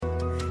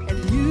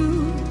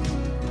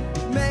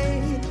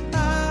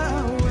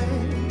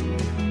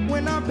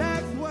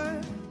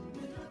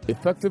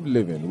Effective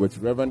Living with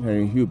Reverend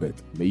Henry Hubert.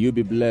 May you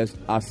be blessed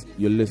as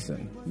you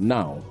listen.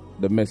 Now,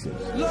 the message.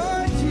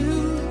 Lord,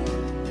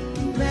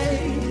 you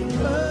made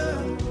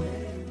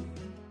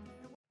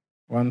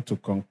want to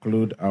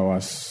conclude our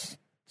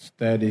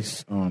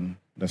studies on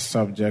the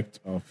subject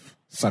of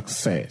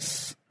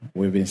success.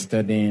 We've been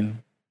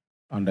studying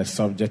on the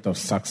subject of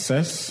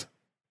success.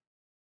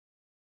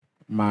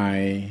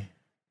 My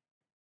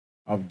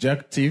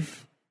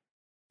objective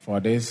for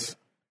this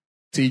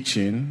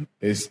teaching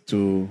is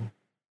to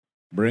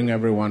bring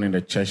everyone in the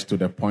church to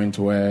the point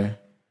where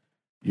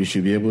you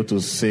should be able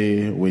to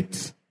say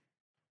with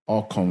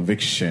all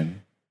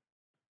conviction,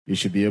 you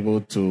should be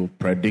able to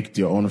predict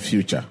your own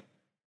future.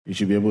 You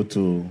should be able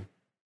to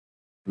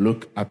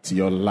look at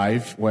your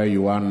life where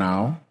you are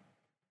now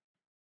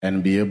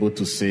and be able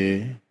to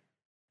say,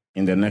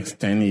 in the next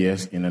 10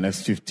 years, in the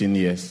next 15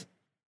 years,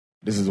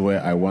 this is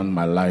where I want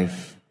my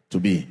life to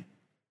be.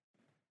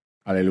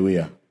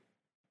 Hallelujah.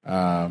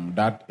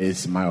 That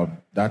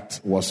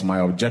was my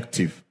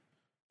objective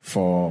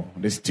for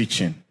this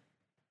teaching,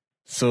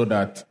 so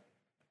that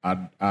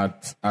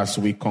as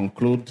we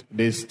conclude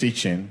this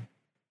teaching,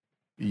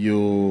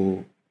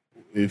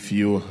 if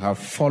you have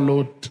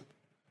followed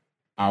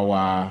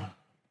our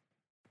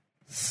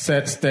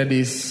set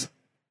studies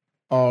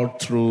all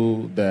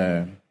through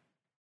the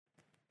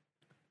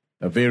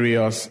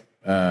various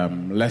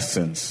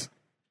lessons,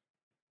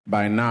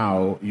 by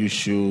now you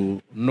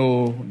should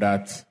know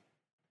that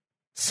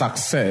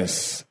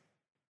success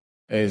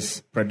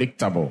is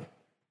predictable,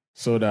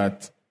 so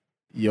that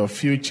your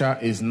future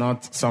is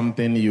not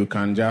something you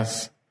can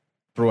just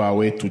throw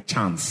away to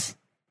chance,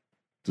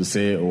 to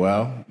say,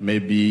 well,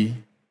 maybe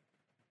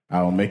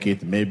I'll make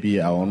it, maybe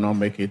I will not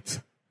make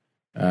it,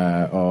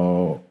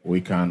 or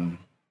we can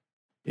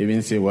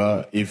even say,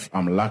 well, if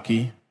I'm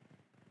lucky,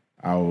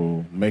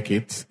 I'll make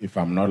it. If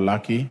I'm not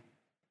lucky,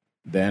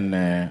 then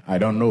I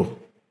don't know.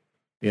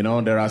 You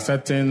know, there are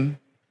certain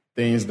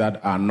things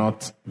that are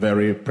not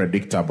very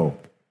predictable.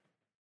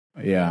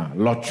 Yeah,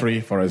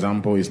 lottery, for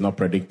example, is not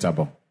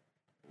predictable.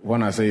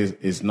 When I say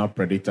it's not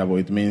predictable,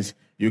 it means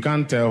you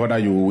can't tell whether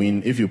you will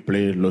win if you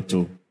play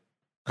lotto.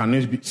 Can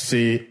you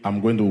say, I'm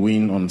going to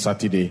win on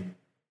Saturday?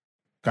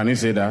 Can you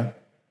say that?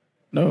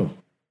 No.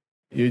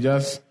 You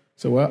just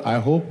say, well, I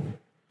hope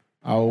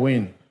I'll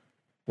win.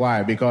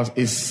 Why? Because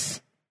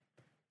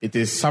it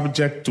is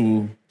subject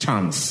to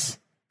chance.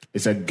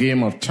 It's a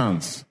game of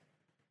chance.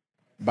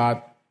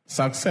 But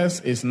success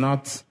is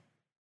not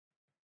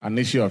an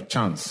issue of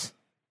chance.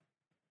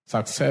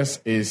 Success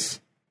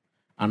is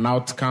an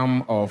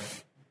outcome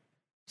of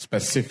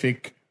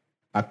specific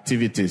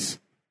activities.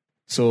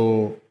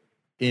 So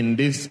in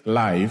this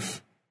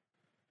life,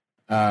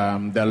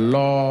 the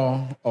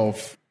law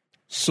of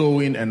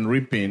sowing and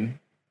reaping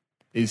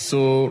is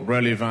so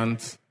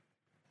relevant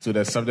to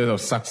the subject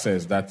of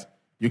success that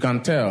you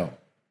can tell.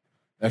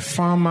 A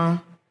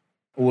farmer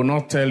will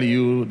not tell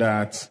you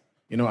that,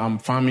 I'm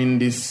farming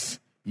this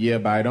year,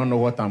 but I don't know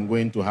what I'm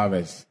going to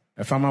harvest.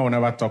 A farmer will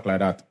never talk like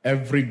that.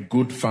 Every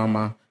good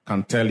farmer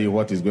can tell you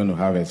what he's going to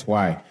harvest.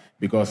 Why?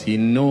 Because he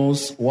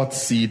knows what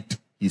seed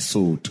he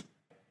sowed.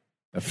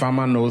 The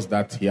farmer knows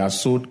that he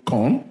has sowed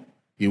corn.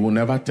 He will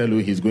never tell you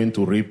he's going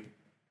to reap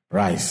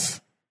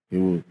rice. He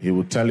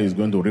will tell you he's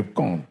going to reap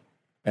corn.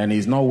 And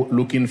he's not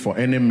looking for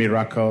any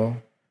miracle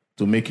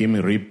to make him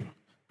reap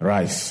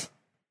rice.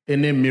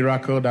 Any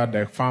miracle that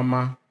the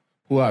farmer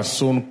who has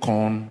sown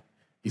corn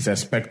is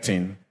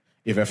expecting,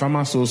 if a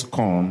farmer sows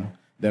corn,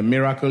 the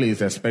miracle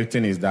he's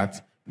expecting is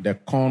that the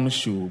corn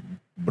should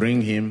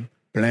bring him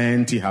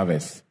plenty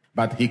harvest.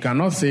 But he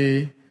cannot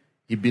say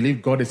he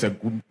believes God is a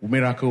good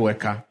miracle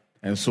worker,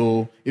 and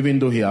so even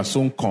though he has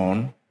sown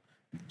corn,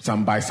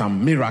 by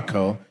some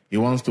miracle, he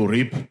wants to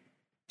reap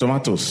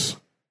tomatoes.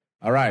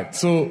 All right,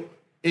 so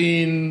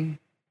in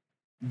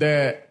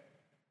the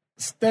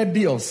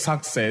study of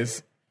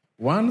success,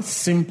 one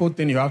simple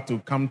thing you have to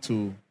come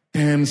to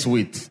terms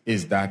with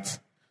is that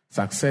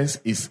success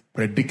is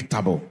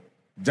predictable,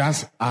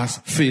 just as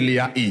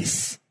failure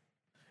is.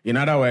 In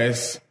other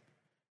words,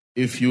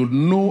 if you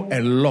know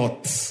a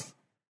lot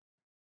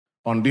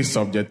on this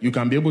subject, you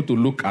can be able to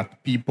look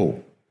at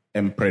people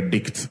and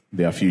predict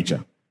their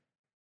future.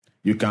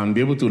 You can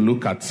be able to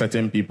look at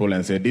certain people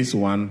and say, this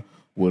one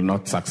will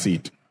not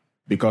succeed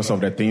because of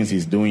the things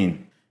he's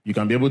doing. You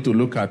can be able to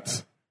look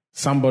at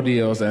somebody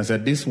else and say,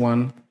 this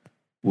one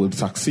will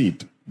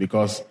succeed,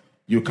 because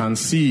you can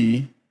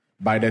see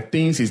by the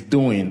things he's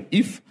doing,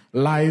 if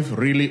life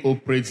really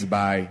operates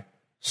by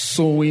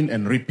sowing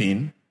and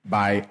reaping,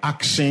 by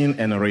action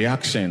and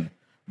reaction,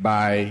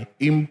 by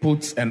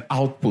inputs and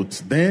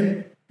outputs,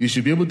 then you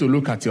should be able to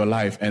look at your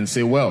life and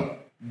say, well,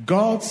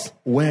 God's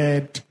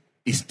word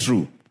is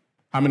true.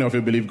 How many of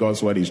you believe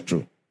God's word is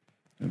true?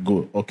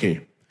 Good.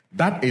 Okay.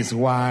 That is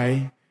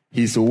why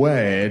his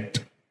word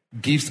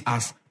gives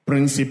us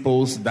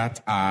principles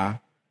that are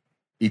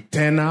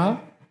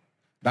eternal.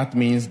 That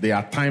means they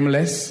are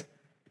timeless.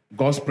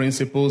 God's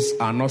principles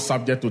are not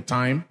subject to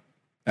time.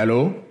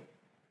 Hello?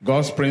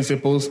 God's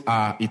principles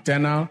are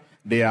eternal.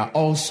 They are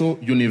also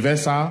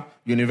universal.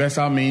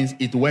 Universal means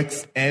it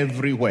works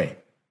everywhere.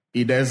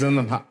 It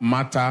doesn't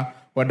matter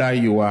whether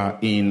you are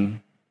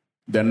in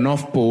the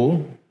North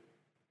Pole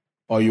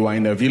or you are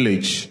in a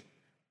village.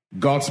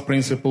 God's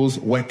principles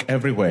work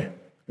everywhere.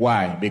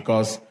 Why?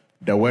 Because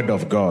the Word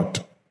of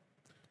God,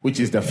 which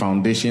is the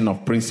foundation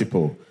of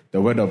principle,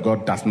 the Word of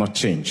God does not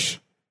change.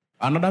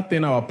 Another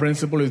thing, our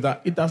principle is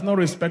that it does not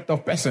respect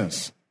of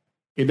persons.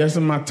 It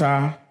doesn't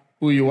matter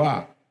who you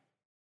are.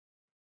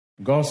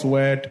 God's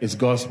Word is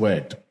God's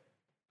Word.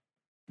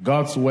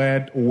 God's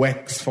Word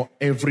works for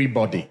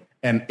everybody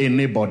and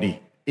anybody,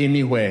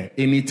 anywhere,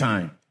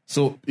 anytime.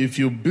 So if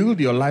you build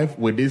your life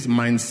with this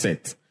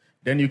mindset,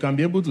 then you can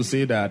be able to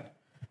say that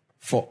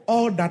for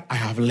all that I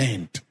have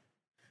learned,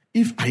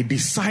 if I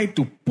decide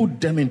to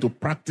put them into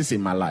practice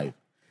in my life,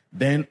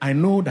 then I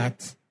know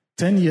that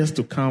 10 years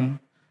to come,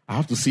 I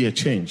have to see a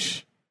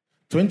change.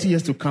 20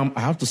 years to come,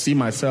 I have to see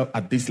myself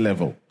at this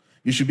level.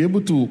 You should be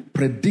able to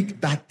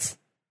predict that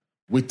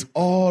with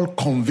all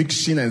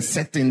conviction and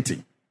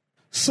certainty,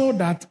 so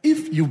that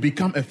if you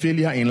become a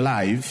failure in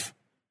life,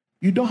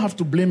 you don't have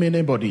to blame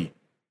anybody.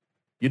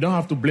 You don't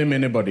have to blame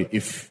anybody.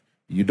 If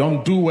you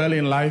don't do well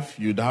in life,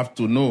 you'd have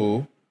to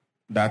know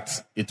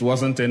that it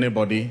wasn't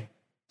anybody's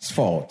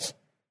fault.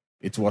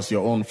 It was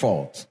your own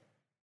fault.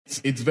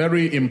 It's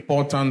very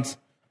important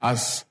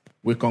as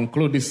we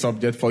conclude this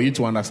subject for you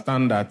to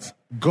understand that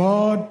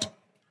God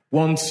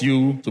wants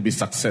you to be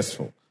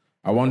successful.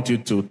 I want you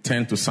to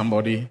turn to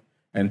somebody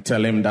and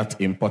tell him that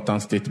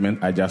important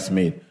statement I just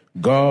made.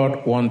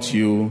 God wants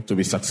you to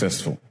be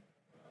successful.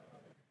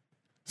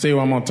 Say it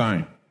one more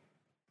time.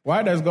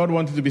 Why does God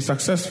want you to be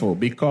successful?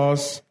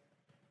 Because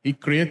he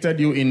created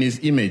you in his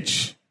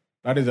image.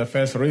 That is the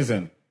first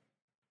reason.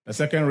 The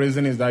second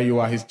reason is that you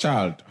are his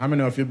child. How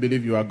many of you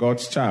believe you are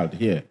God's child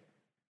here?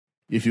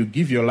 If you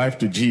give your life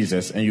to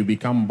Jesus and you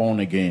become born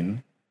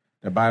again,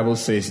 the Bible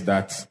says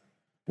that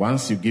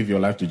once you give your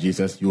life to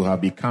Jesus, you have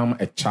become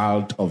a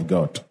child of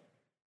God.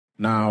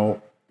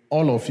 Now,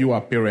 all of you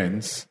are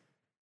parents.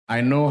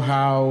 I know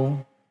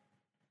how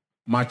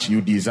much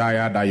you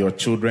desire that your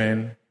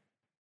children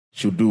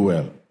should do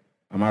well.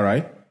 Am I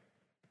right?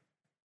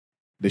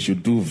 They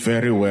should do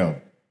very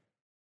well.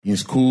 In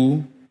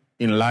school,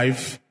 in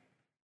life,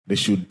 they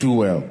should do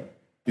well.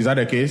 Is that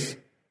the case?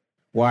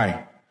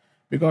 Why?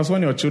 Because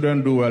when your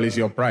children do well, it's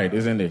your pride,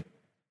 isn't it?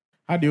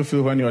 How do you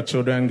feel when your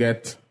children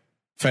get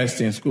first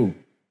in school?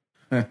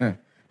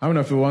 How many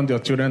of you want your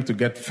children to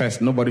get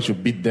first? Nobody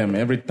should beat them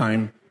every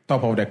time,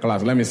 top of the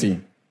class. Let me see.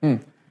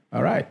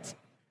 All right.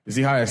 You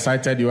see how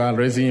excited you are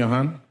raising your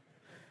hand?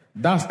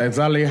 That's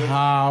exactly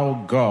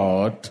how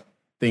God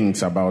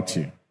thinks about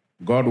you.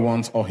 God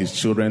wants all his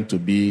children to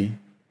be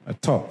a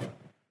top.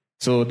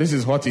 So this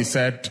is what he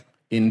said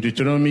in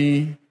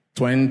Deuteronomy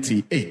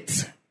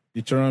 28.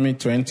 Deuteronomy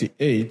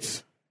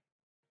 28,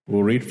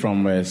 we'll read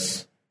from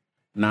verse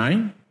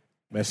 9.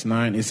 Verse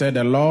 9, he said,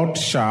 the Lord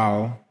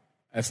shall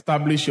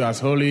establish you as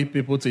holy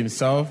people to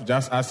himself,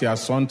 just as he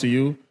has sworn to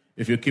you,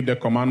 if you keep the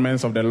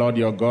commandments of the Lord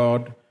your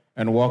God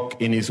and walk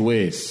in his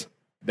ways.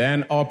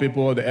 Then all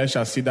people of the earth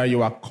shall see that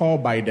you are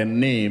called by the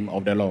name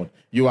of the Lord.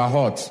 You are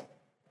what?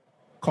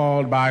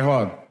 Called by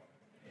what?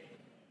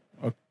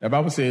 Okay. The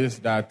Bible says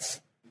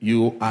that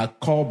you are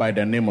called by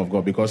the name of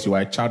God because you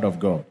are a child of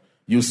God.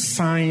 You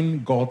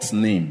sign God's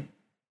name.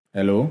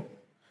 Hello?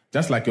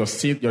 Just like your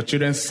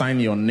children sign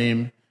your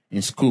name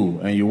in school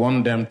and you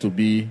want them to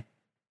be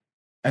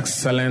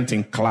excellent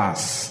in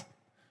class.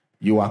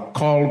 You are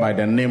called by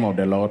the name of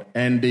the Lord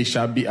and they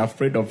shall be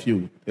afraid of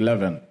you.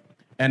 11.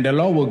 And the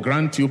Lord will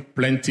grant you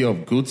plenty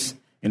of goods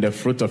in the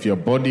fruit of your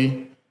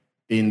body,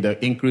 in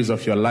the increase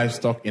of your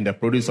livestock, in the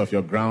produce of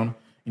your ground,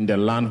 in the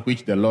land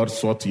which the Lord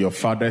swore to your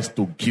fathers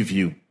to give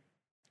you.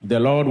 The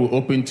Lord will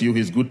open to you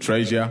his good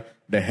treasure,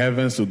 the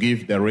heavens to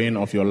give the rain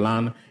of your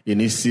land in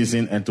its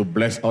season and to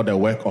bless all the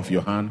work of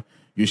your hand.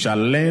 You shall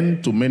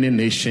lend to many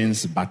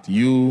nations, but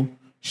you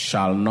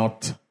shall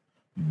not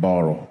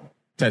borrow.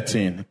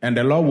 13. And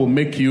the Lord will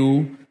make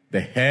you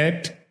the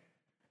head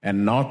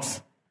and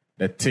not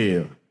the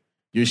tail.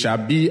 You shall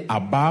be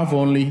above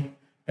only,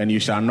 and you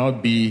shall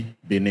not be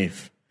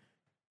beneath.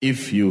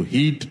 If you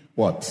heed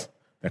what?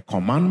 The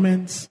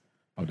commandments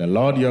of the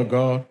Lord your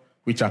God,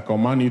 which I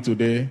command you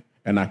today,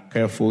 and are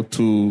careful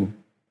to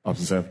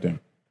observe them.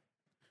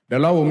 The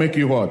Lord will make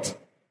you what?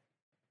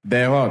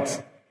 The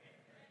what?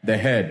 The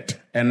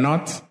head, and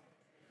not.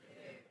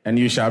 And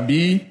you shall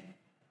be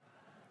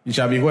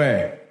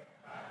where?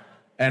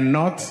 And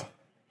not.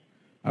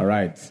 All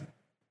right.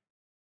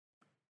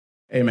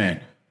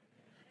 Amen.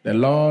 The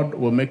Lord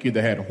will make you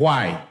the head.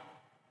 Why?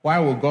 Why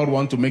will God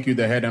want to make you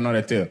the head and not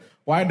the tail?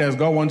 Why does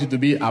God want you to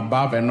be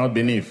above and not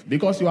beneath?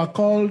 Because you are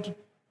called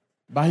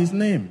by his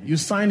name. You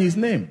sign his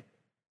name.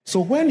 So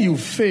when you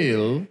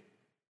fail,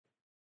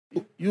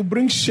 you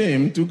bring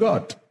shame to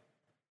God.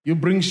 You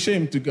bring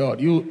shame to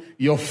God.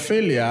 Your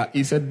failure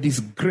is a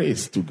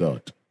disgrace to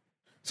God.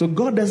 So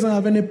God doesn't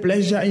have any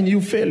pleasure in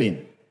you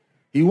failing.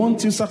 He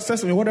wants you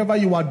successful in whatever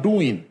you are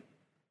doing.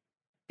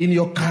 In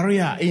your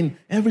career, in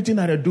everything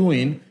that you're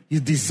doing,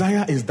 his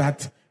desire is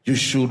that you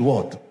should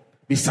what?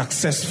 be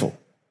successful.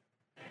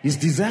 His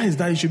desire is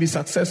that you should be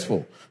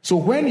successful. So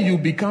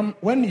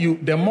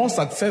the more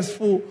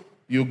successful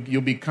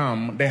you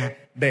become,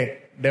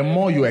 the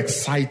more you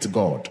excite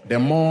God, the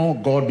more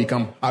God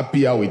becomes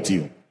happier with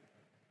you.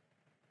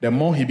 The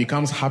more he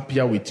becomes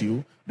happier with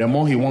you, the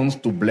more he wants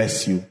to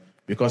bless you,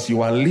 because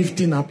you are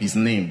lifting up his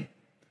name.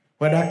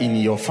 Whether in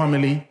your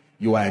family,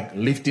 you are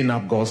lifting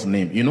up God's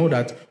name. You know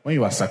that when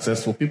you are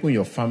successful, people in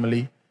your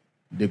family,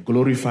 they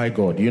glorify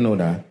God. You know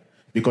that?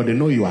 Because they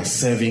know you are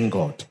serving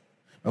God.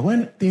 But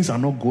when things are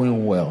not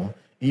going well,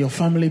 in your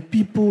family,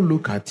 people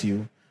look at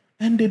you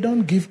and they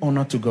don't give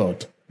honor to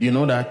God. You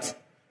know that?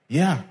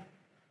 Yeah.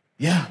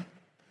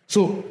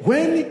 So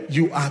when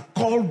you are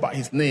called by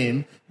his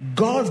name,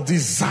 God's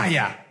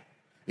desire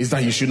is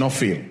that you should not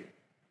fail.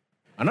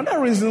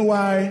 Another reason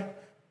why,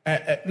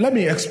 let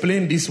me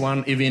explain this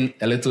one even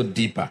a little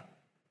deeper.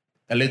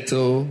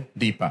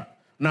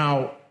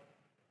 Now,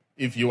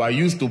 if you are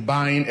used to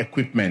buying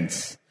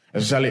equipment,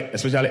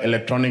 especially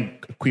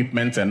electronic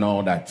equipment and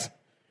all that,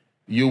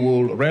 you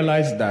will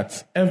realize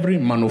that every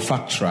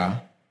manufacturer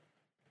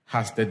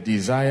has the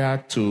desire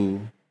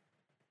to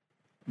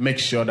make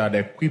sure that the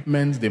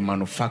equipment they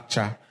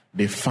manufacture,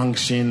 they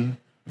function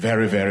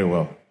very, very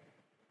well.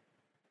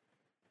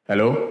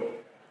 Hello?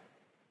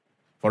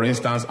 For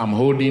instance, I'm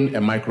holding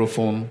a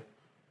microphone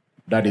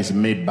that is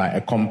made by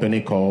a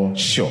company called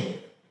Shure.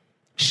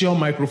 Shure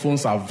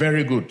microphones are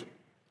very good.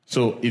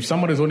 So if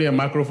somebody is holding a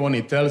microphone,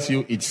 it tells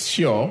you it's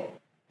Shure,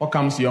 what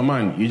comes to your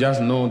mind? You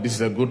just know this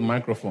is a good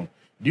microphone.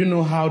 Do you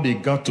know how they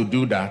got to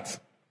do that?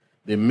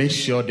 They made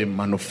sure they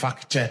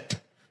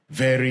manufactured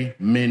very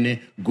many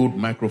good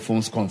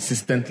microphones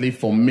consistently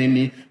for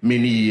many,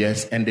 many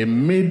years, and they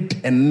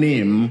made a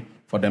name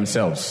for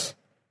themselves.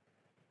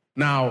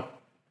 Now,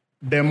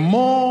 the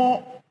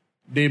more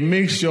they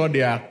make sure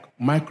their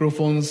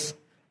microphones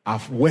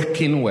are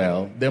working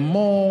well, the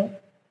more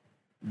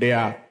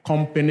their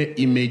company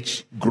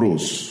image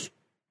grows.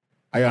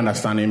 Are you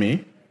understanding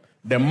me?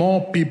 The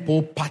more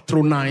people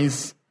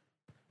patronize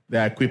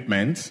their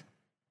equipment,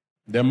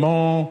 the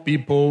more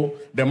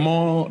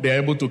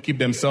they're able to keep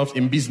themselves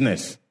in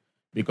business.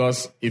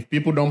 Because if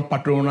people don't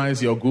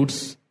patronize your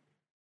goods,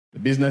 the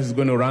business is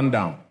going to run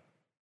down.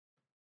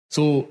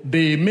 So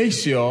they make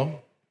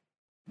sure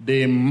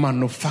they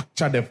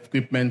manufacture the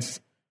equipment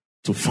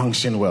to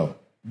function well.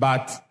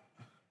 But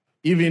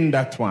even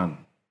that one,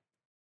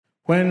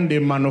 when they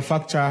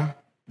manufacture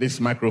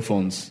these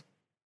microphones,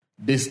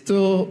 they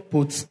still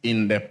put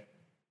in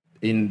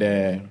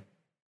the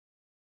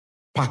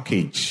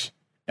package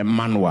a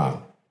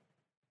manual.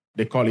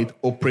 They call it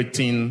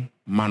operating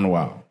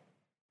manual,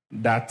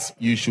 that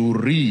you should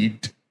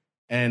read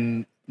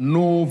and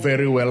know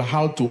very well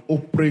how to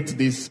operate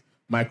this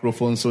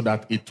microphone so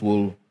that it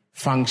will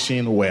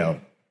function well.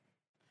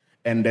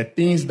 And the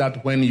things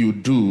that when you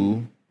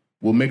do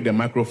will make the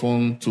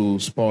microphone to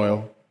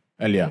spoil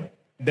earlier.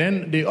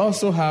 Then they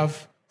also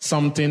have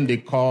something they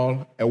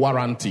call a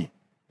warranty.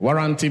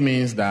 Warranty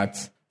means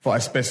that for a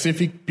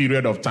specific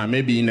period of time,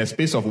 maybe in a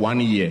space of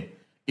 1 year,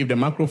 if the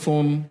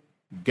microphone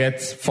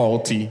gets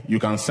faulty, you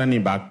can send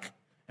it back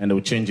and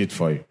they'll change it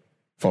for you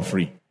for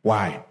free.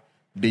 Why?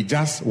 They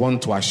just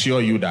want to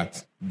assure you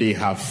that they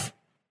have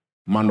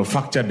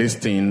manufactured this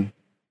thing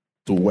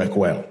to work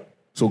well.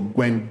 So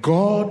when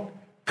God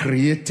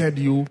created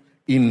you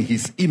in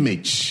his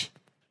image,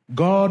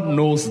 God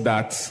knows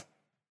that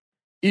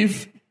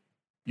if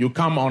you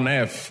come on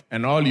earth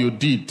and all you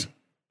did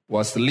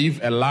was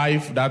live a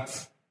life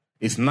that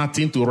is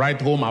nothing to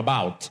write home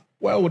about,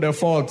 where would the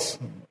fault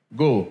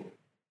go?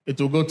 It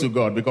will go to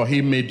God, because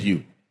he made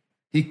you.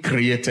 He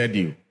created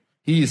you.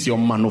 He is your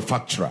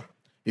manufacturer.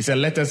 He said,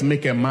 let us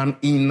make a man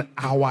in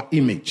our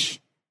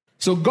image.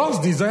 So God's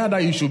desire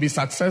that you should be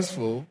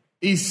successful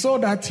is so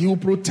that he will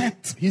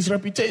protect his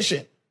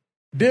reputation.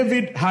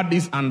 David had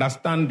this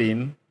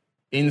understanding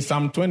in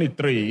Psalm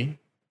 23.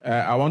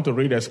 I want to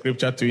read a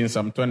scripture to you in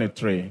Psalm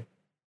 23.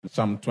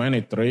 Psalm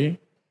 23,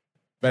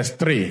 verse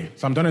 3.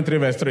 Psalm 23,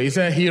 verse 3. He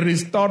said, he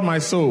restored my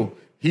soul.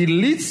 He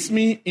leads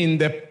me in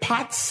the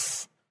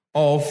paths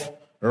of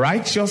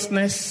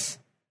righteousness.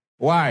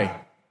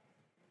 Why?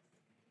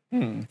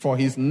 For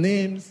his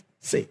name's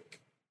sake.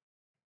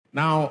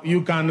 Now,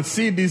 you can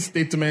see this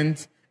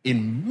statement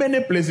in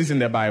many places in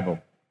the Bible.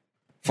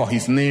 For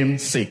his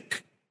name's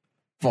sake.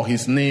 For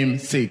his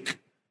name's sake.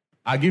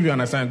 I'll give you an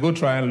assignment. Go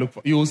try and look for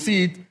it. You will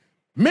see it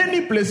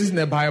many places in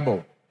the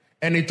Bible.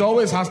 And it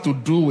always has to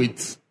do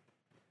with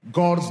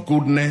God's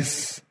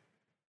goodness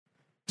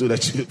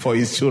for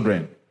his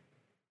children.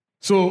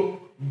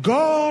 So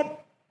God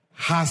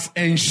has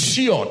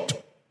ensured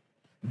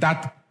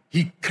that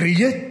he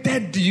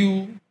created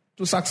you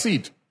to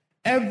succeed.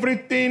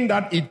 Everything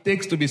that it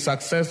takes to be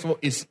successful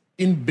is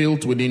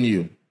inbuilt within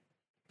you.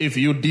 If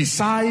you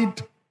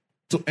decide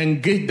to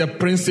engage the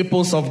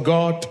principles of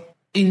God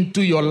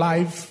into your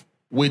life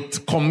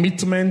with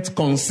commitment,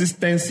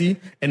 consistency,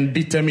 and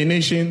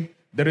determination,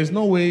 there is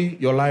no way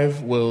your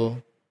life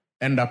will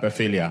end up a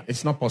failure.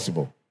 It's not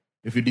possible.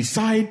 If you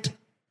decide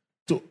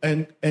to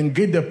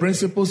engage the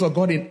principles of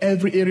God in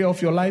every area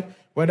of your life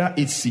whether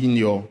it's in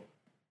your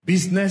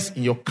business,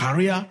 in your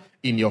career,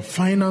 in your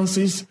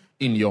finances,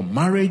 in your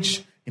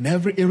marriage, in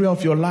every area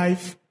of your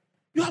life,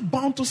 you are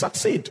bound to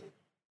succeed.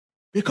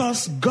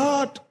 Because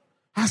God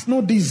has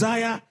no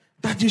desire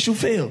that you should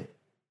fail.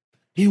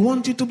 He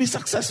wants you to be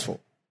successful.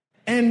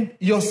 And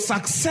your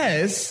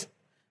success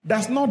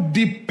does not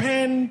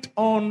depend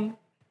on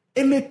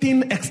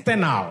anything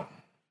external.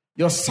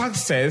 Your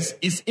success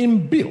is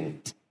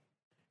inbuilt.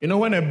 You know,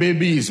 when a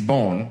baby is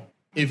born,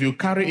 if you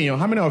carry in your,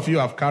 how many of you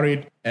have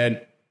carried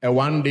a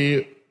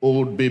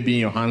 1-day-old baby in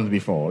your hands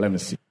before? Let me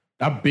see.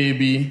 That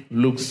baby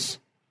looks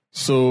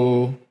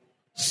so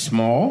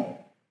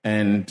small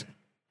and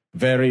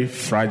very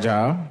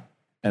fragile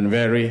and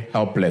very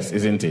helpless,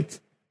 isn't it?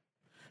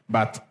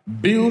 But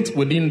built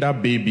within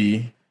that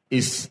baby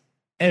is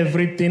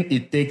everything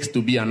it takes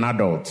to be an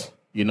adult.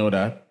 You know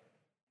that?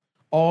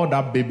 All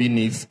that baby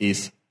needs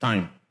is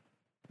time.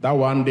 That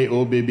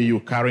 1-day-old baby you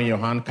carry in your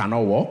hand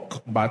cannot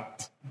walk,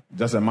 but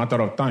just a matter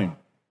of time.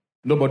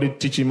 Nobody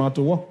teach him how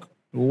to walk.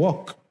 He will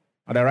walk.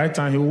 At the right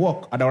time, he will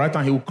walk. At the right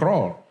time, he will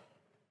crawl.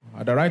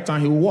 At the right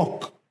time, he will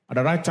walk. At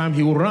the right time,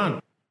 he will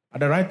run. At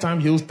the right time,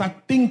 he will start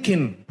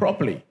thinking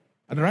properly.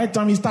 At the right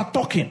time, he start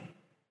talking.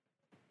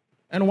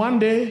 And one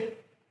day,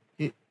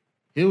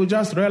 he will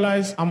just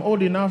realize, I'm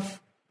old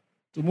enough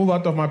to move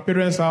out of my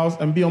parents' house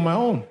and be on my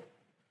own.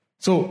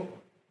 So,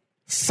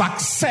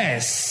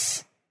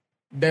 success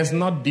does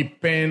not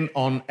depend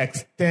on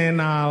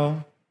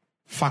external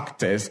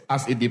factors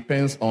as it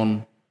depends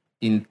on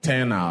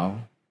internal,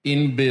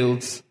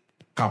 inbuilt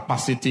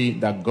capacity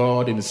that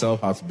God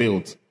himself has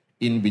built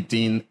in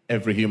between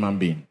every human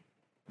being.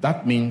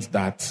 That means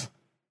that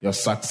your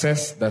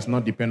success does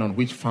not depend on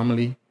which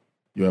family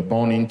you are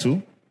born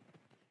into.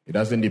 It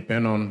doesn't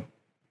depend on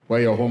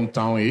where your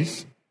hometown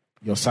is.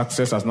 Your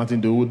success has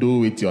nothing to do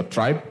with your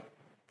tribe.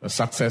 Your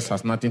success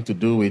has nothing to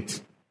do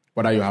with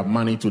whether you have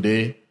money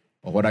today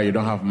or whether you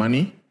don't have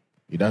money.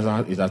 It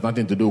has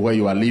nothing to do with where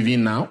you are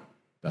living now.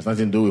 It has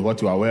nothing to do with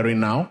what you are wearing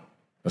now.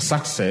 Your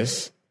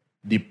success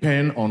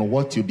depends on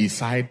what you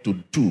decide to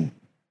do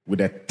with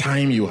the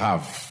time you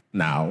have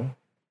now.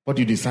 What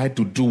you decide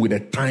to do with the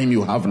time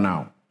you have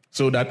now.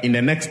 So that in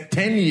the next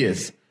 10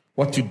 years,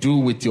 what you do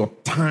with your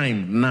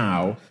time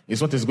now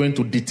is what is going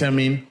to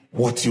determine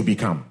what you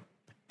become.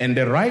 And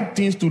the right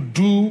things to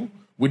do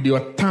with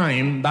your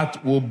time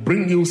that will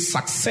bring you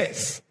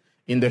success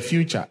in the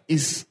future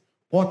is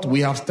what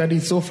we have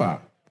studied so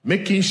far.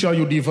 Making sure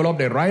you develop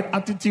the right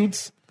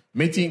attitudes,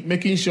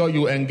 making sure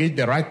you engage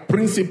the right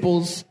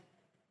principles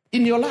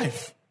in your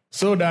life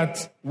so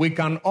that we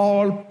can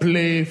all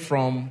play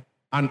from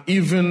an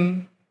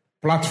even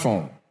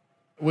platform.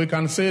 We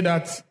can say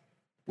that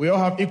we all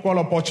have equal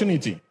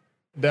opportunity.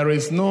 There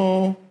is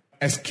no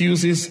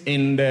excuses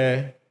in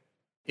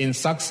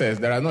success.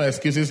 There are no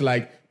excuses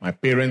like my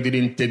parents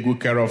didn't take good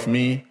care of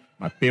me.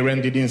 My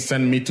parents didn't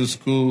send me to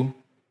school.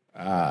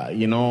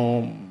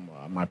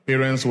 My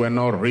parents were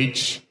not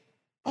rich.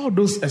 All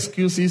those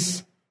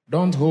excuses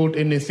don't hold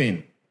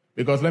anything.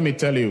 Because let me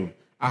tell you,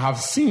 I've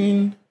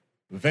seen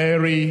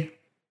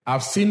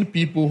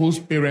people whose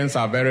parents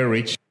are very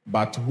rich,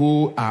 but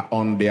who are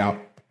on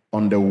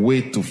the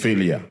way to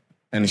failure.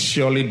 And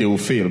surely they will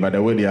fail by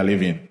the way they are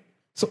living.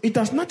 So it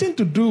has nothing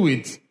to do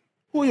with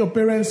who your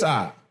parents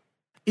are.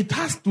 It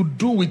has to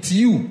do with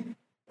you,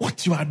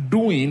 what you are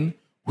doing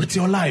with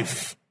your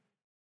life.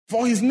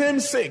 For his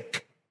name's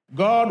sake,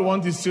 God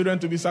wants his children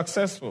to be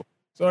successful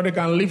so that they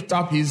can lift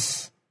up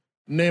his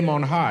name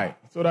on high,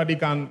 so that they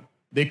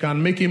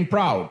can make him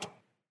proud.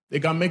 They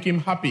can make him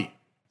happy,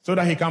 so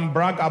that he can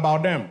brag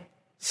about them.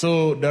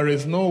 So there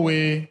is no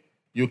way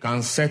you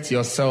can set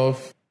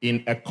yourself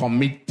in a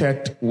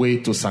committed way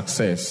to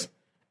success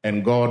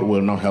and God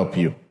will not help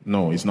you.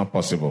 No, it's not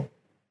possible.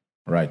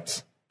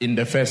 Right. In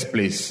the first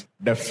place,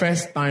 the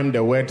first time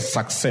the word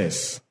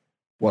success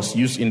was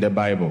used in the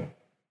Bible,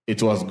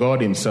 it was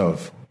God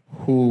himself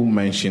who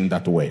mentioned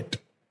that word.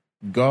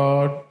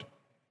 God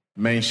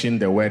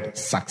mentioned the word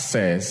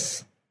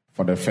success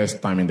for the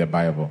first time in the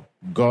Bible.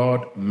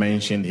 God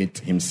mentioned it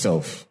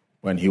himself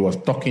when he was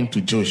talking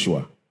to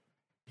Joshua.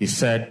 He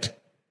said,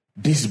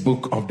 "This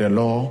book of the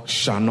law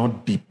shall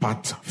not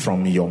depart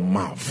from your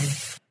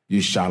mouth.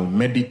 You shall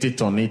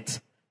meditate on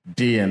it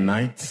day and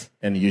night,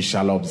 and you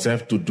shall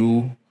observe to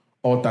do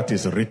all that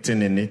is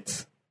written in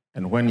it.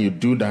 And when you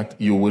do that,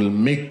 you will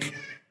make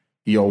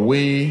your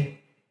way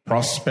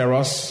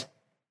prosperous,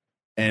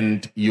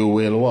 and you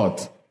will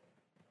what?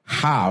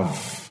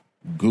 Have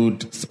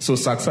good." So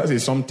success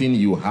is something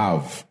you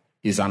have.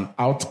 It's an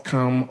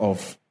outcome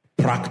of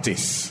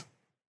practice.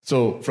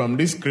 So from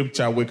this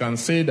scripture, we can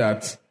say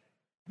that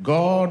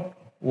God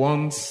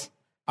wants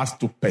us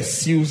to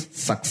pursue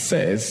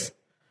success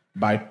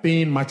by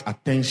paying much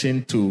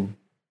attention to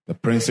the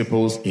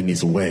principles in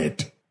his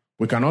word.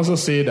 We can also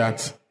say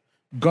that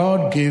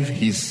God gave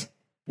his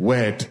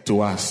word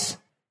to us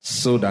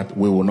so that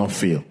we will not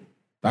fail.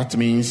 That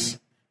means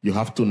you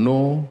have to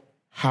know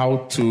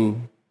how to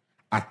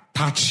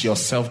attach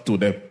yourself to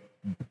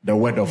the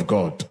word of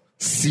God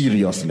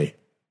seriously.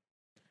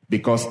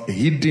 Because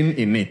hidden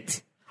in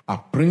it are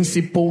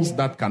principles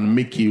that can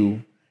make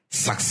you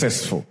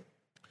successful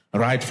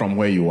right from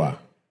where you are.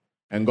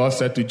 And God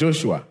said to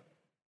Joshua,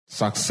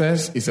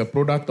 success is a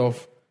product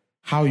of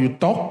how you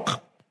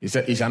talk. He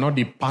said, it shall not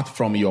depart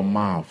from your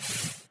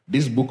mouth.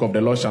 This book of the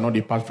Lord shall not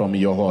depart from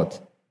your heart.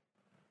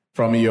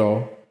 From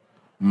your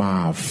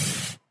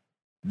mouth.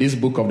 This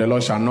book of the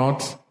Lord shall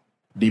not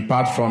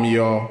depart from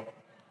your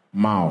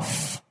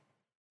mouth.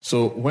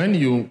 So when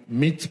you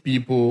meet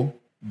people,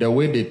 the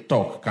way they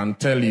talk can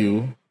tell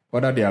you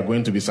whether they are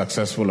going to be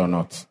successful or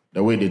not.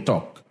 The way they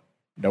talk.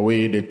 The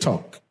way they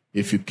talk.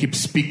 If you keep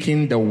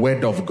speaking the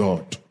word of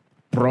God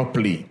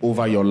properly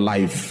over your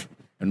life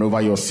and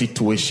over your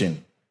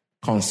situation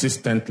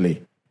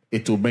consistently,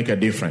 it will make a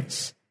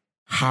difference.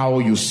 How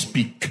you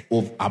speak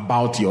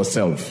about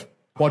yourself.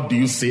 What do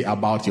you say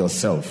about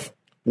yourself?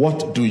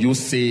 What do you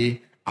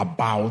say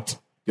about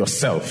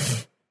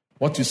yourself?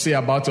 What you say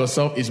about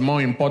yourself is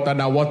more important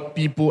than what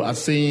people are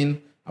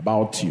saying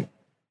about you.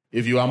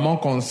 If you are more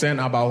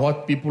concerned about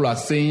what people are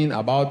saying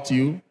about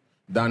you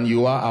than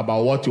you are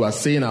about what you are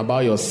saying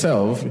about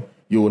yourself,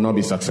 you will not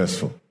be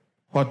successful.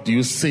 What do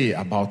you say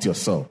about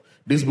yourself?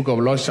 This book of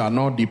law shall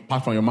not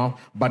depart from your mouth,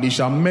 but you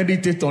shall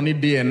meditate on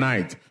it day and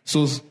night.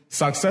 So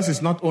success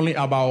is not only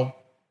about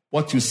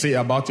what you say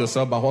about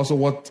yourself, but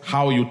also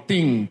how you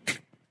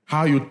think.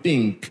 How you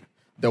think.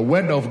 The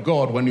word of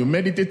God, when you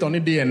meditate on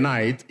it day and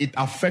night, it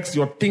affects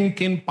your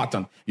thinking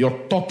pattern, your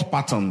thought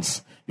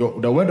patterns.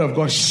 The word of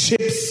God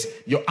shapes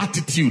your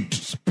attitude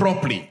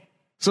properly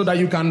so that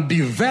you can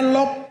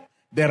develop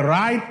the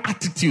right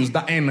attitudes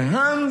that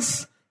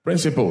enhance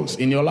principles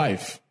in your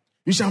life.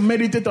 You shall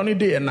meditate on it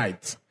day and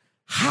night.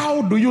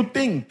 How do you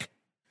think?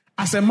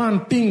 As a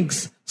man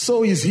thinks,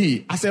 so is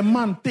he. As a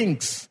man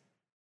thinks,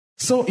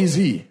 so is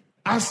he.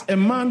 As a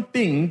man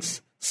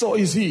thinks, so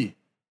is he.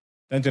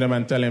 Then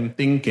gentlemen, tell him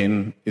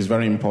thinking is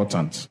very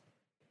important.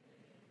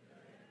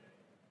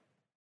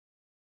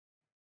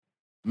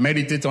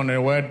 Meditate on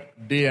the word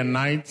day and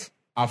night,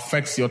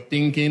 affects your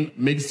thinking,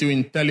 makes you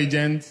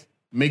intelligent,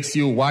 makes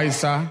you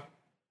wiser,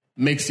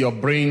 makes your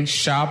brain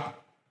sharp,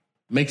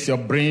 makes your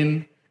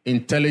brain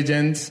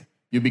intelligent.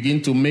 You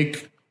begin to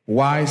make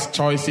wise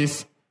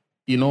choices,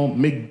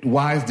 make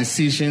wise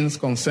decisions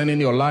concerning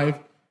your life.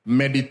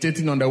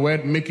 Meditating on the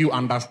word make you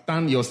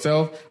understand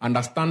yourself,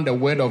 understand the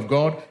word of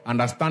God,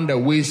 understand the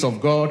ways of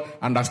God,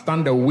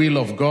 understand the will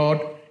of God,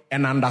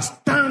 and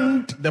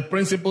understand the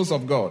principles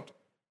of God.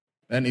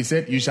 Then he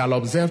said, you shall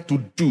observe to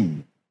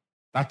do.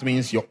 That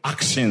means your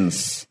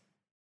actions,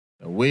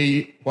 the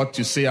way, what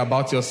you say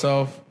about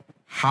yourself,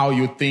 how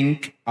you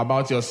think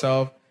about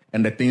yourself,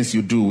 and the things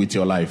you do with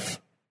your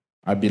life.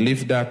 I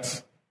believe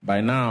that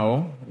by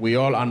now we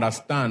all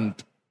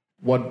understand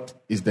what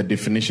is the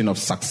definition of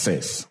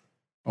success.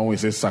 When we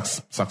say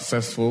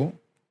successful,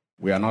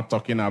 we are not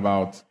talking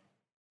about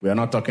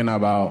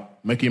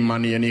making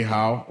money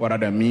anyhow, whether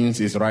the means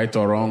is right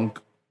or wrong.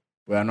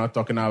 We are not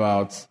talking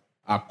about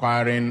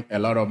acquiring a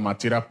lot of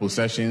material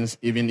possessions,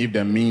 even if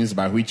the means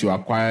by which you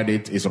acquired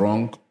it is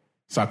wrong.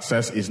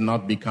 Success is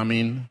not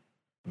becoming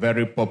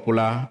very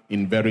popular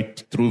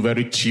through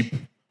very cheap,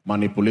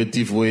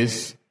 manipulative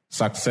ways.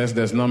 Success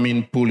does not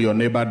mean pull your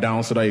neighbor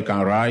down so that you can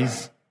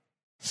rise.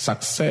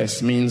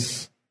 Success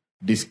means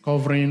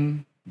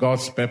discovering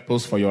God's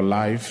purpose for your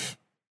life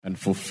and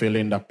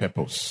fulfilling that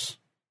purpose.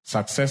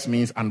 Success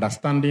means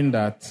understanding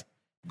that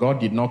God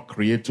did not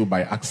create you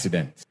by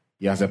accident.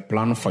 He has a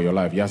plan for your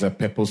life. He has a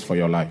purpose for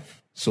your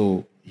life.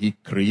 So he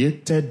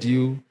created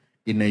you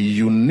in a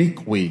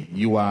unique way.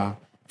 You are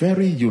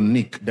very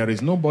unique. There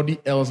is nobody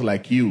else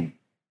like you.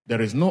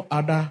 There is no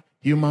other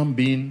human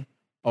being.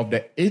 Of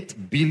the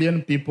 8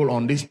 billion people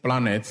on this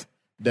planet,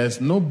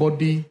 there's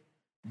nobody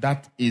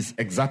that is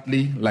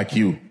exactly like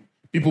you.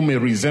 People may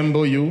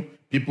resemble you.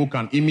 People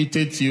can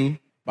imitate you,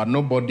 but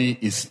nobody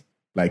is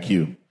like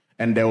you.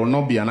 And there will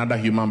not be another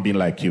human being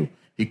like you.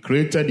 He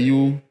created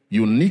you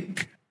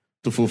unique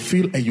to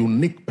fulfill a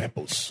unique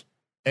purpose.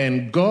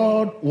 And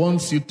God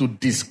wants you to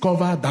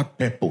discover that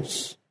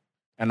purpose.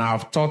 And I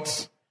have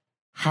taught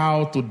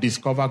how to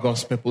discover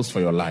God's purpose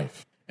for your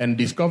life. And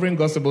discovering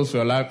God's purpose for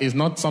your life is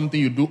not something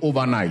you do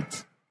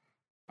overnight.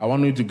 I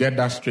want you to get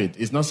that straight.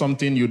 It's not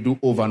something you do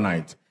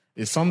overnight.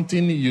 It's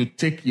something you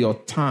take your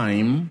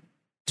time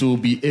to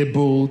be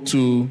able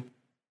to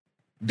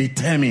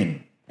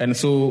determine. And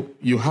so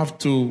you have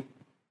to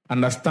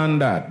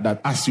understand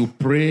that as you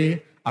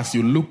pray, as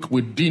you look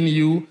within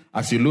you,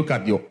 as you look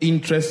at your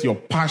interests, your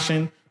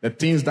passion, the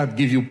things that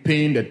give you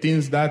pain, the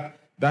things that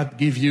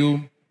give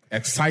you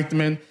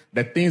excitement,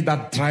 the things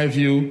that drive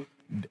you,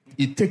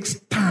 it takes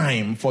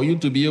time for you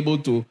to be able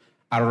to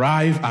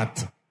arrive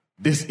at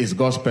this is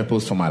God's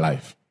purpose for my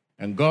life.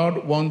 And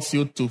God wants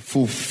you to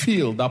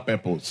fulfill that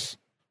purpose.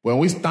 When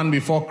we stand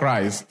before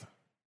Christ,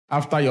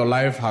 after your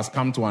life has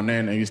come to an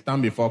end and you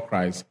stand before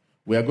Christ,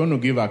 we are going to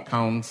give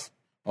accounts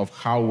of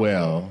how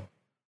well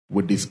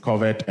we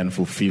discovered and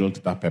fulfilled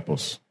that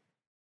purpose.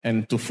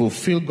 And to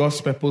fulfill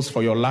God's purpose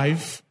for your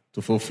life,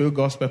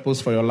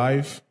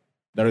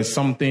 there is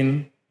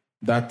something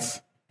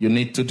that you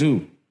need to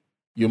do.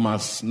 You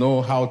must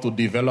know how to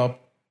develop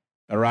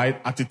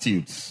right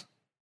attitudes.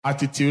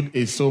 Attitude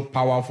is so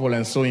powerful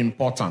and so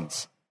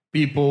important.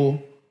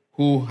 People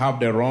who have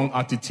the wrong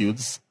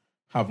attitudes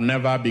have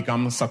never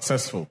become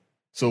successful.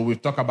 So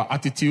we've talked about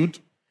attitude,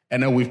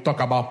 and then we've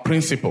talked about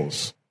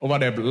principles. Over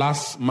the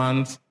last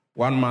month,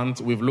 1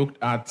 month, we've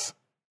looked at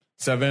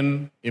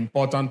 7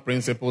 important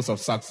principles of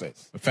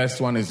success. The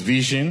first one is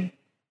vision.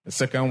 The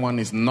second one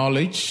is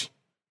knowledge.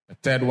 The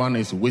third one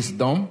is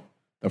wisdom.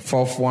 The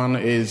fourth one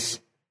is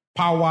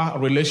power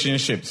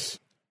relationships.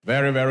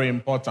 Very, very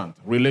important.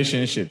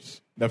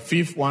 Relationships. The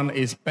fifth one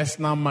is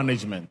personal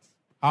management.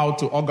 How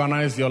to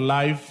organize your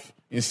life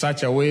in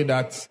such a way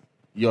that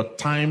your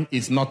time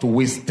is not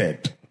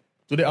wasted.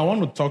 Today, I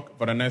want to talk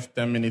for the next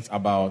 10 minutes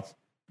about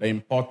the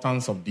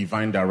importance of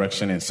divine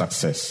direction and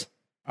success.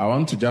 I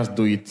want to just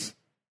do it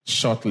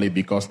shortly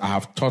because I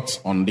have taught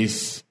on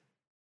this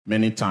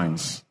many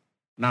times.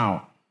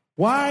 Now,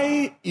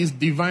 why is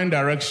divine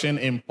direction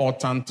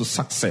important to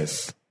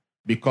success?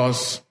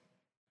 Because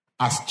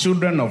as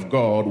children of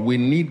God, we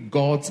need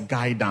God's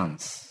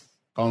guidance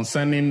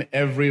concerning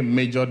every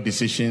major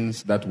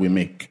decisions that we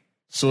make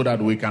so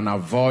that we can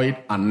avoid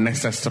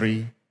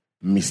unnecessary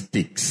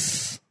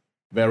mistakes.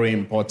 Very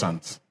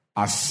important.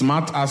 As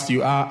smart as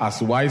you are,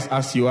 as wise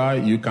as you are,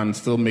 you can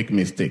still make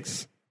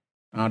mistakes.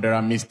 Now, there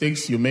are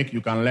mistakes you make,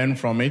 you can learn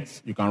from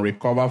it, you can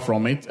recover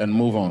from it and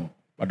move on.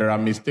 But there are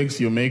mistakes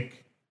you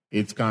make,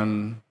 it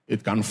can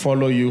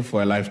follow you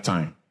for a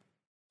lifetime.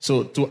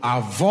 So to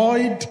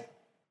avoid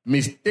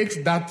mistakes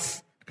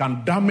that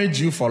can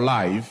damage you for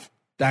life,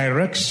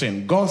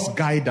 direction, God's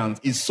guidance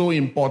is so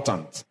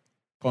important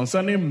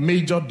concerning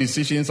major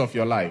decisions of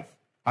your life.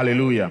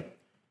 Hallelujah.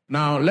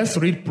 Now, let's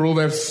read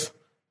Proverbs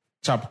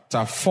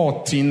chapter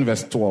 14,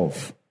 verse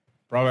 12.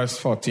 Proverbs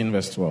 14,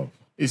 verse 12.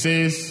 It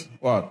says,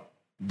 what?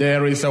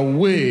 There is a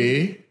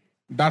way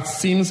that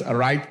seems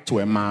right to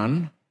a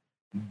man,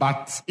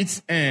 but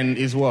its end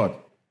is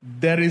what?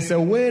 There is a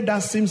way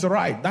that seems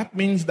right. That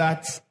means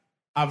that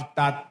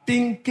after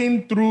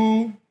thinking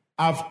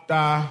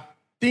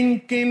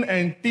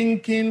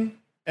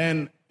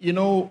and,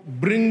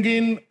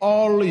 bringing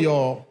all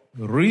your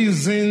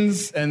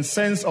reasons and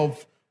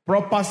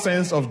proper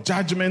sense of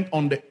judgment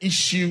on the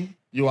issue,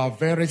 you are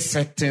very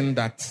certain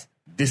that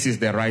this is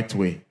the right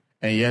way.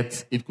 And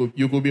yet,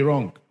 you could be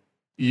wrong.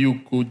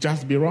 You could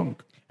just be wrong.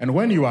 And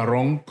when you are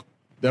wrong,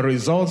 the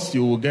results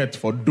you will get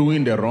for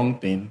doing the wrong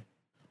thing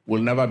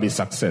will never be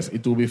success.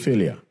 It will be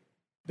failure.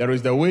 There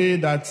is the way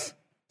that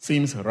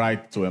seems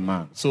right to a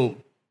man. So,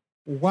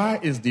 why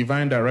is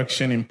divine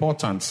direction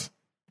important?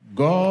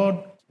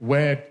 God's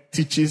word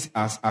teaches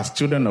us as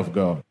children of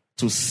God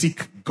to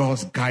seek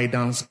God's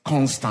guidance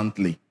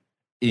constantly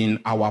in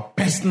our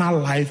personal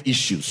life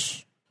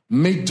issues,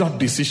 major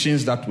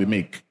decisions that we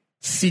make.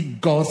 Seek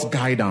God's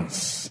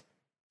guidance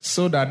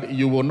so that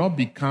you will not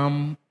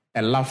become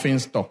a laughing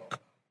stock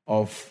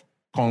of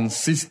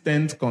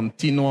consistent,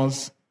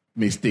 continuous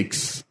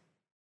mistakes.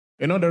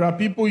 There are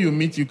people you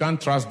meet, you can't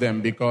trust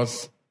them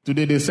because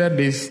today they said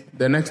this,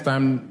 the next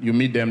time you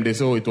meet them, they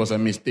say, oh, it was a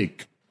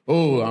mistake.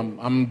 Oh,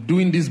 I'm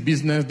doing this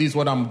business, this is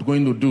what I'm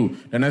going to do.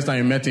 The next time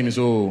you met him, it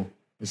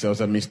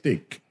was a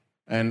mistake.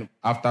 And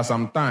after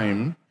some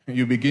time,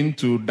 you begin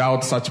to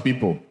doubt such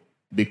people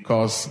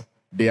because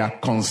they are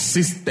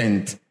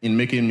consistent in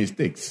making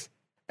mistakes.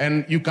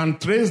 And you can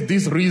trace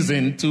this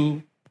reason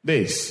to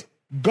this.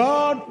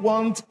 God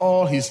wants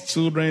all his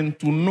children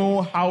to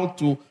know how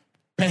to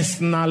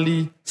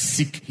personally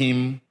seek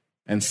him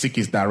and seek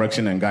his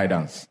direction and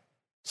guidance.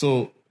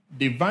 So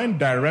divine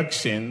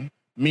direction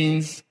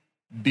means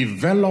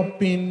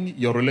developing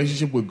your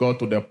relationship with God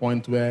to the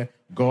point where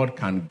God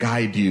can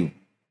guide you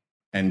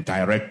and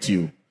direct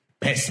you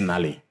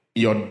personally.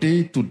 Your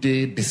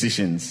day-to-day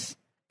decisions,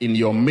 in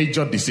your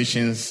major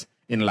decisions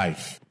in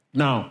life.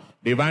 Now,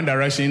 divine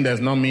direction does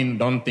not mean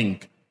don't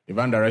think.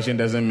 Divine direction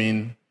doesn't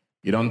mean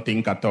you don't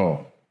think at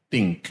all.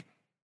 Think.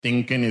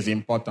 Thinking is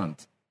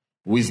important.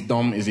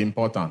 Wisdom is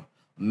important.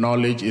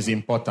 Knowledge is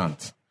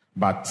important.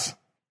 But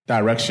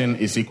direction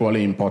is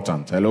equally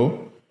important.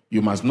 Hello?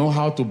 You must know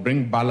how to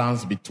bring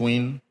balance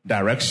between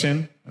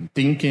direction and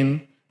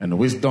thinking and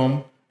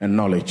wisdom and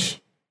knowledge.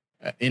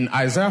 In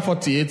Isaiah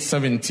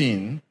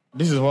 48:17,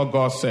 this is what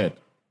God said.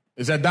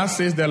 He said, "Thus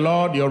says the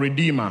Lord your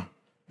Redeemer,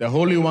 the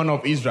Holy One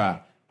of Israel.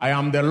 I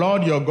am the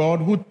Lord your God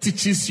who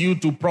teaches you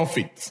to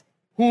profit,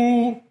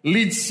 who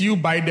leads you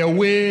by the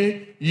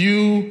way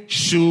you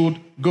should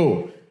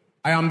go."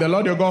 I am the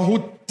Lord your God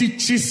who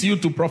teaches you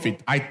to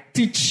profit. I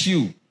teach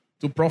you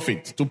to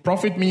profit. To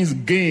profit means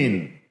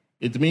gain.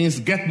 It means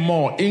get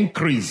more,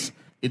 increase.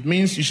 It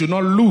means you should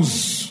not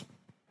lose.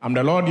 I'm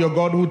the Lord your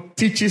God who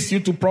teaches you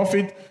to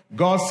profit.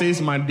 God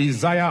says, my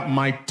desire,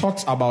 my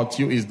thoughts about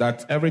you is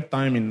that every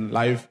time in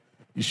life,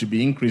 you should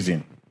be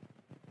increasing.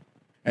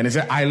 And he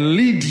said, I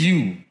lead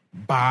you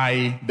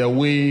by the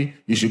way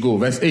you should go.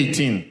 Verse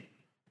 18.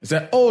 He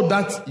said, oh,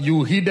 that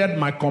you heeded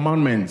my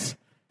commandments.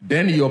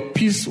 Then your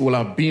peace will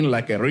have been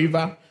like a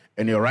river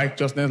and your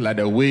righteousness like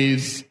the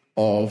waves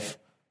of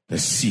the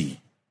sea.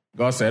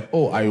 God said,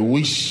 oh, I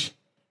wish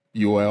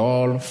you were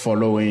all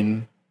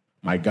following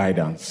my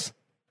guidance.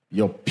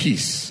 your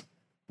peace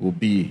will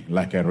be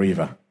like a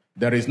river.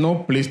 There is no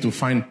place to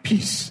find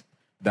peace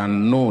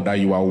than know that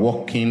you are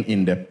walking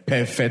in the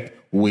perfect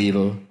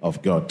will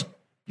of God.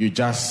 You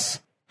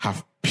just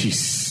have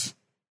peace.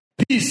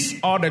 Peace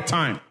all the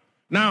time.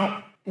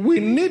 Now, we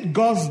need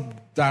God's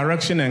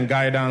direction and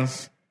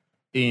guidance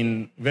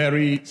in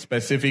very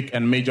specific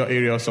and major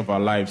areas of our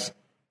lives.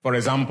 For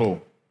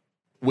example,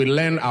 we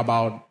learn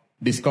about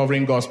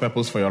discovering God's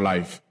purpose for your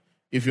life.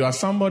 If you are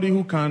somebody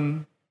who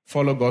can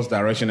follow God's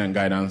direction and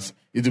guidance,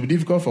 it will be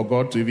difficult for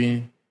God to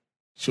even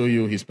show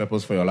you his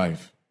purpose for your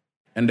life.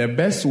 And the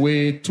best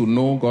way to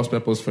know God's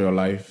purpose for your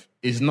life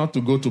is not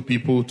to go to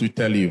people to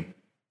tell you,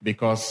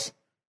 because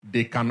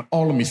they can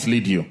all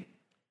mislead you.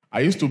 I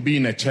used to be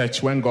in a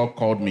church when God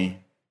called me.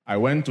 I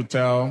went to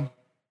tell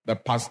the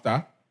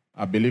pastor,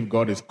 I believe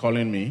God is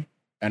calling me.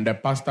 And the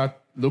pastor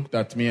looked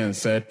at me and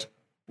said,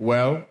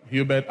 well,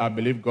 Hubert, I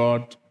believe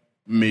God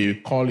may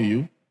call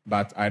you,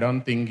 but I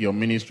don't think your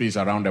ministry is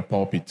around the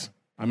pulpit.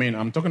 I mean,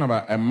 I'm talking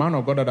about a man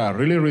of God that I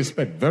really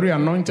respect, very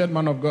anointed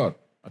man of God.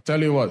 I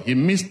tell you what, he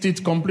missed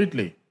it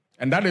completely.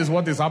 And that is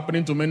what is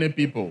happening to many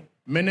people.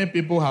 Many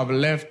people have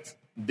left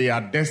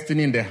their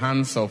destiny in the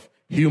hands of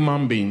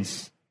human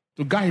beings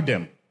to guide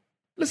them.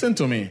 Listen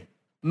to me.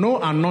 No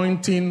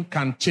anointing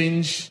can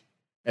change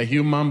a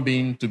human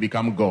being to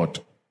become God.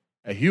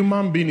 A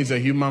human being is a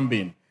human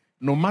being.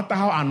 No matter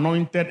how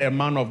anointed a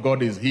man of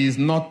God is, he is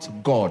not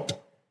God.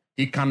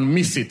 He can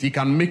miss it. He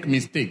can make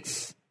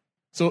mistakes.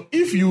 So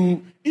if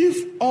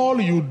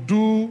all you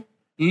do,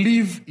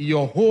 live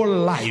your whole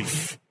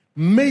life,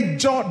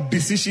 major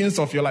decisions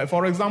of your life.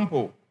 For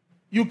example,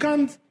 you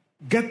can't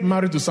get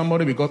married to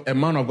somebody because a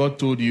man of God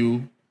told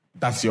you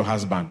that's your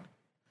husband.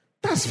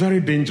 That's very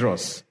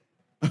dangerous.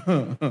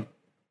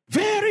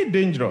 Very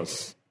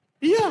dangerous.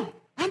 Yeah,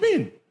 I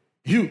mean,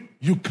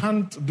 you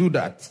can't do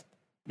that,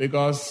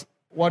 because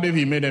what if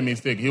he made a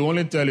mistake? He will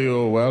only tell you,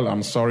 oh, well,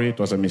 I'm sorry, it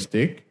was a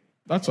mistake.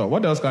 That's all.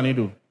 What else can he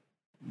do?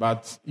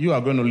 But you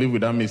are going to live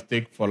with that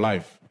mistake for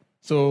life.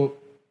 So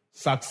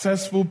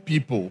successful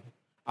people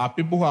are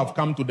people who have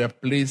come to the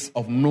place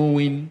of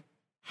knowing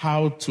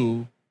how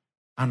to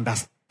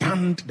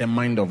understand the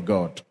mind of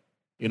God.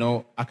 You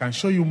know, I can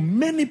show you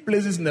many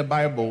places in the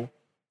Bible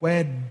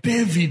where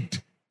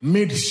David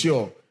made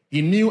sure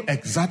he knew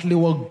exactly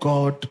what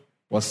God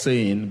was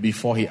saying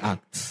before he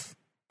acts.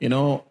 You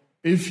know,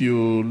 if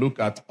you look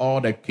at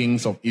all the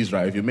kings of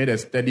Israel, if you made a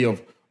study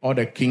of all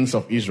the kings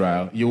of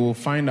Israel, you will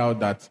find out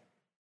that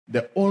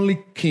the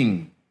only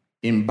king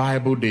in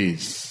Bible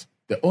days,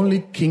 the only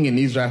king in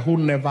Israel who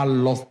never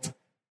lost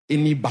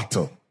any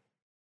battle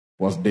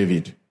was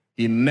David.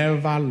 He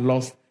never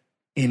lost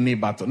any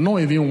battle,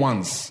 not even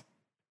once.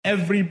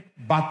 Every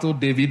battle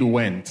David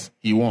went,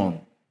 he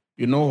won.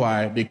 You know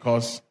why?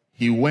 Because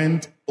he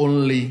went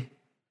only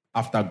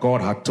after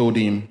God had told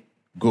him,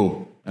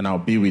 go, and I'll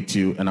be with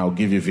you, and I'll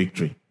give you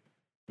victory.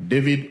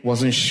 David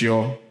wasn't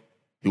sure,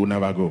 he would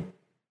never go.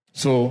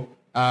 So,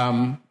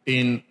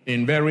 in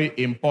very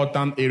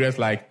important areas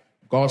like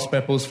God's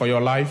purpose for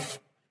your life,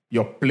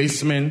 your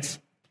placement,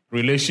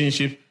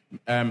 relationship,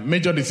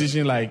 major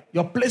decisions like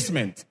your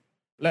placement.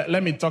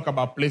 Let me talk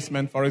about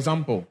placement. For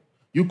example,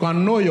 you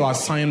can know your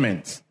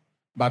assignment,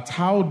 but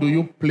how do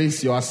you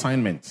place your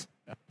assignment?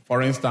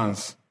 For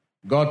instance,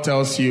 God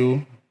tells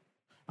you,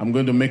 I'm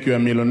going to make you a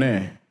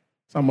millionaire.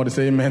 Somebody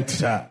say amen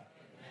to that.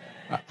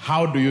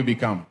 How do you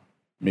become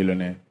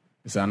millionaire?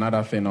 It's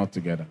another thing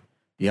altogether.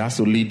 He has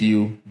to lead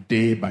you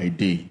day by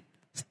day,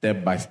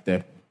 step by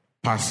step.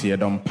 Pass here,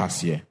 don't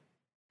pass here.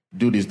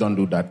 Do this, don't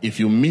do that. If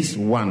you miss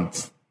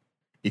once,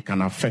 it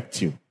can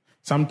affect you.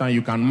 Sometimes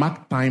you can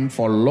mark time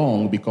for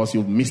long because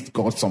you've missed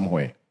God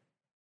somewhere.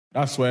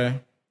 That's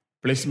where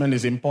placement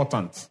is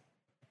important.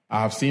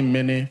 I have seen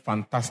many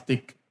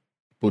fantastic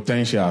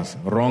potentials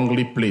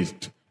wrongly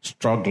placed,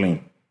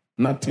 struggling.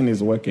 Nothing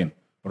is working.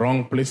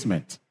 Wrong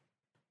placement.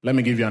 Let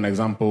me give you an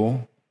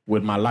example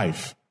with my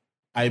life.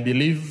 I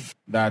believe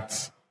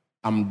that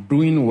I'm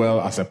doing well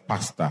as a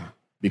pastor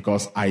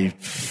because I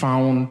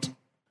found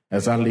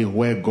exactly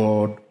where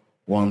God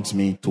wants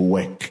me to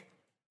work.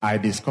 I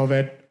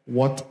discovered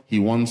what he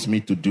wants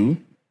me to do.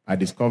 I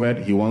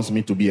discovered he wants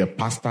me to be a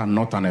pastor,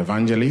 not an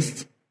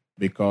evangelist,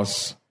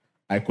 because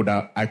I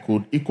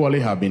could equally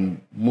have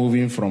been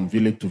moving from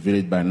village to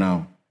village by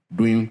now,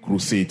 doing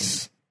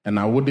crusades, and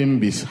I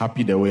wouldn't be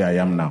happy the way I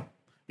am now.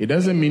 It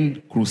doesn't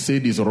mean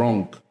crusade is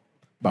wrong,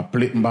 but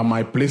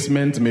my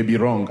placement may be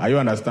wrong. Are you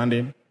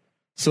understanding?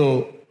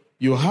 So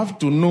you have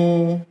to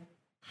know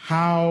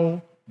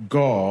how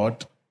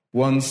God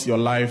wants your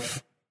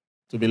life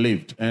to be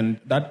lived. And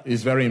that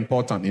is very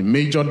important in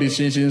major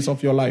decisions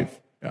of your life.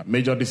 Yeah,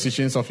 major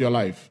decisions of your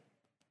life.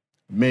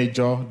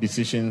 Major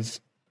decisions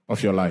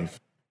of your life.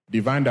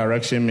 Divine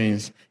direction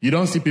means you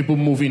don't see people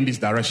moving in this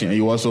direction and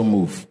you also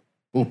move.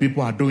 Oh,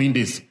 people are doing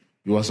this.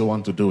 You also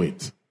want to do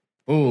it.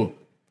 Oh,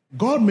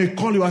 God may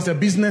call you as a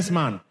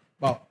businessman,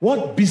 but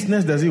what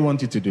business does he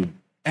want you to do?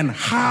 And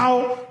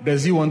how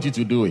does he want you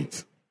to do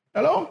it?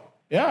 Hello?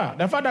 Yeah.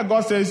 The fact that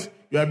God says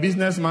you're a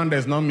businessman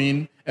does not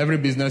mean every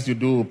business you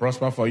do will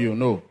prosper for you.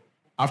 No.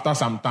 after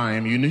some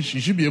time, you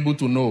should be able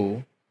to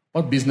know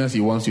what business he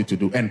wants you to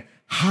do and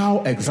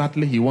how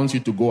exactly he wants you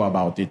to go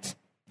about it.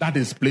 That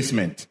is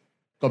placement.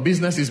 Because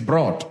business is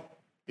broad.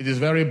 It is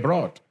very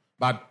broad.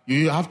 But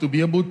you have to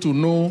be able to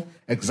know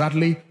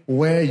exactly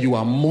where you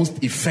are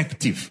most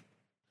effective.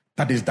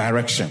 That is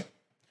direction.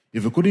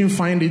 If you couldn't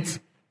find it,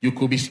 you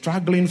could be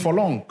struggling for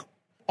long.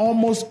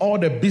 Almost all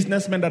the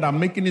businessmen that are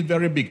making it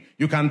very big,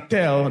 you can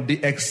tell they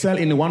excel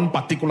in one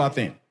particular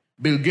thing.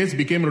 Bill Gates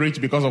became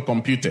rich because of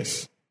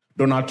computers.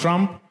 Donald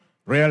Trump,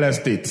 real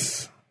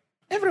estate.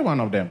 Every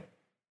one of them.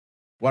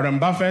 Warren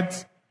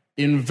Buffett,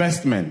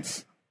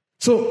 investments.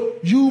 So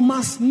you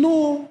must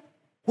know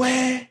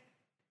where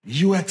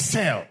you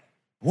excel,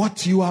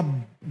 what you are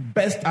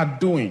best at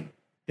doing.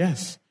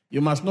 Yes,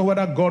 you must know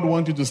whether God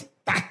wants you to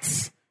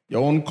start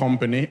your own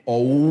company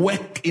or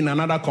work in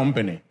another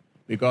company.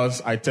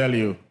 Because I tell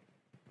you,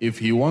 if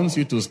he wants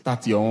you to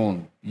start your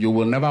own, you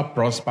will never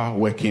prosper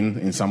working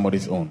in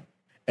somebody's own.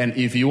 And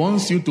if he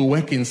wants you to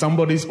work in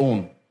somebody's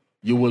own,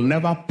 you will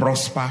never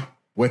prosper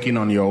working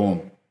on your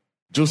own.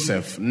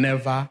 Joseph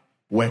never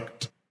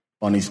worked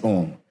on his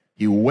own.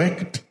 He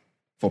worked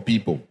for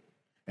people.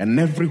 And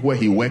everywhere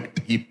he worked,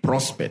 he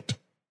prospered.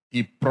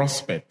 He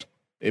prospered.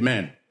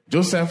 Amen.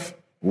 Joseph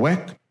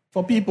worked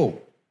for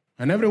people.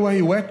 And everywhere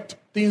he worked,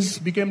 things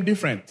became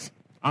different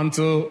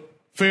until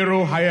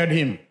Pharaoh hired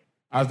him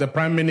as the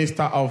prime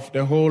minister of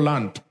the whole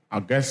land.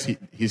 I guess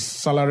his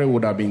salary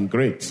would have been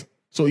great.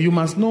 So you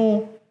must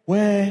know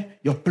where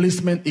your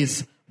placement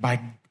is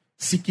by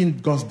seeking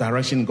God's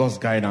direction, God's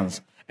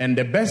guidance. And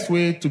the best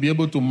way to be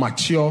able to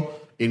mature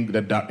in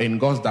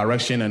God's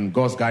direction and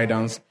God's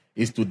guidance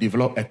is to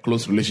develop a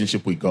close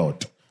relationship with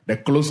God. The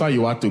closer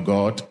you are to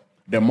God,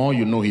 the more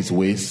you know his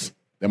ways,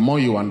 the more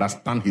you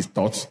understand his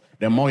thoughts,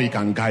 the more he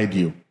can guide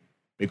you.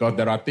 Because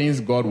there are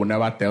things God will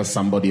never tell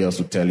somebody else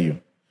to tell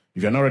you.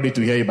 If you're not ready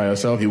to hear it by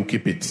yourself, he will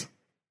keep it.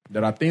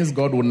 There are things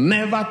God will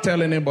never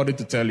tell anybody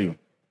to tell you.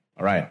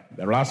 All right.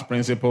 The last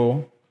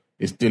principle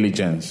is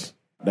diligence.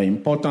 The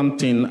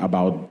important thing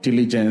about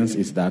diligence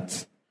is that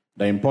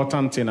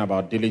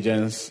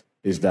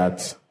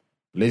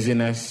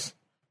laziness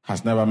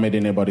has never made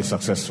anybody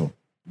successful.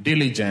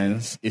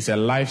 Diligence is a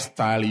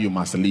lifestyle you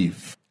must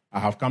live. I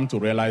have come to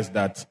realize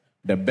that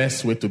the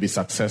best way to be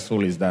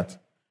successful is that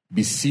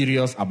be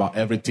serious about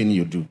everything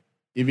you do.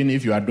 Even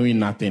if you are doing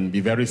nothing,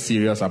 be very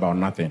serious about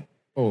nothing.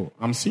 Oh,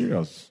 I'm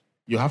serious.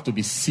 You have to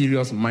be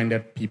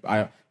serious-minded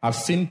people. I've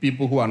seen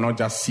people who are not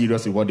just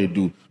serious with what they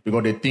do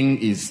because they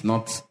think it's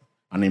not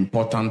an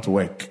important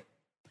work.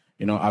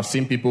 You know, I've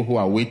seen people who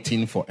are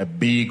waiting for a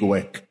big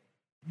work.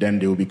 Then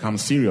they will become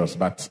serious.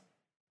 But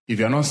if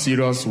you're not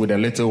serious with a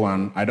little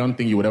one, I don't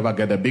think you would ever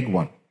get a big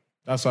one.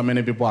 That's why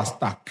many people are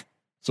stuck.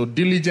 So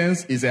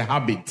diligence is a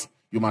habit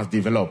you must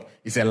develop.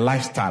 It's a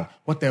lifestyle.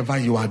 Whatever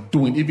you are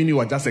doing, even if you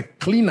are just a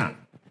cleaner,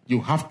 you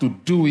have to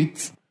do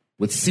it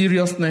with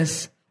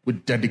seriousness,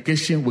 with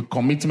dedication, with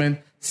commitment.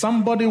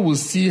 Somebody will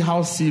see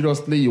how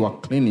seriously you are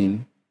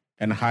cleaning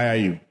and hire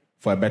you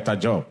for a better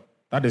job.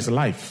 That is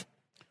life.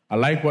 I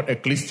like what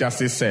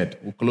Ecclesiastes said.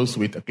 We'll close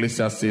with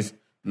Ecclesiastes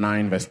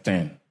 9 verse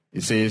 10.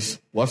 It says,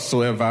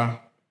 whatsoever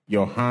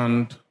your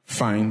hand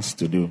finds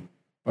to do.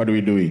 How do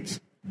we do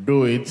it?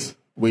 Do it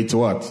with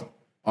what?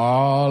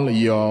 All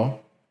your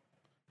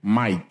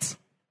might,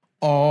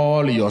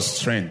 all your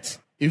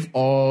strength. If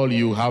all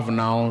you have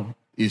now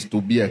is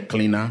to be a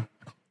cleaner,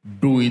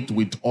 do it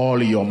with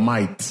all your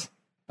might.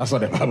 That's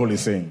what the Bible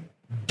is saying.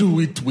 Do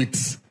it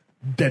with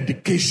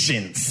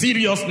dedication,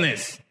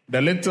 seriousness.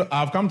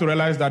 I've come to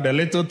realize that the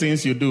little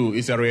things you do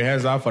is a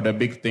rehearsal for the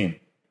big thing.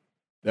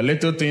 The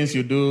little things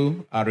you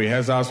do are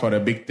rehearsals for the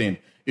big thing.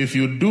 If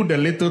you do the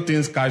little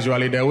things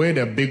casually, the way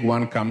the big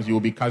one comes, you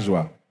will be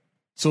casual.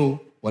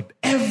 So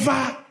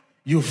whatever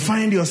you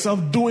find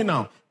yourself doing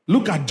now,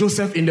 look at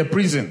Joseph in the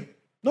prison.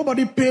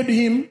 Nobody paid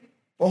him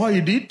for what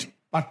he did,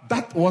 but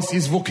that was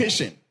his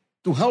vocation,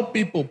 to help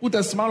people, put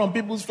a smile on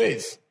people's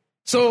face.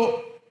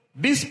 So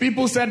these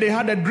people said they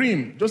had a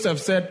dream. Joseph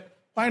said,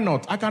 why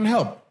not? I can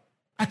help.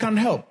 I can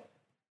help.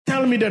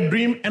 Tell me the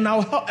dream and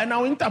I'll help, and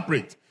I'll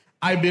interpret.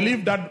 I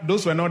believe that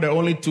those were not the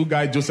only two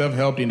guys Joseph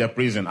helped in the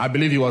prison. I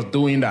believe he was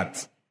doing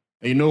that.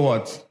 And you know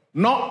what?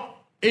 Not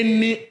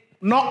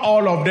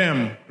all of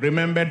them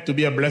remembered to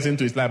be a blessing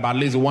to his life, but at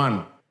least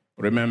one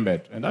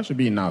remembered. And that should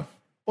be enough.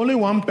 Only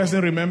one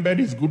person remembered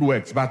his good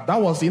works, but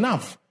that was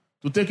enough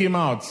to take him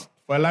out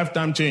for a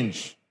lifetime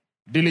change.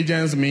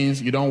 Diligence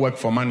means you don't work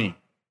for money.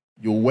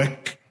 You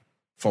work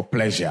for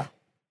pleasure.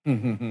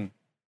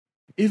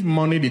 If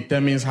money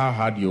determines how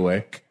hard you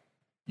work,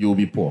 you will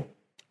be poor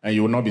and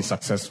you will not be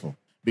successful.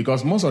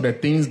 Because most of the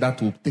things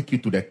that will take you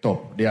to the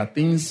top, they are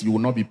things you will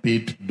not be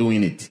paid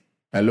doing it.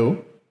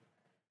 Hello?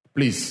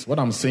 Please, what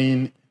I'm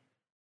saying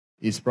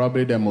is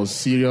probably the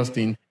most serious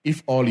thing.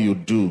 If all you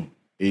do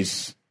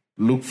is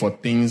look for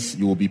things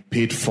you will be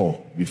paid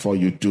for before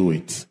you do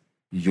it,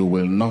 you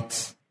will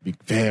not be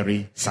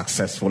very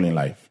successful in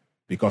life.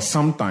 Because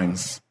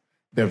sometimes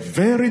the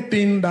very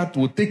thing that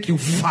will take you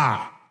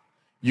far,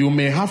 you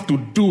may have to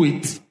do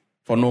it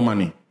for no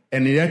money.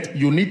 And yet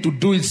you need to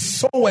do it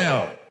so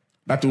well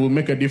that it will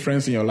make a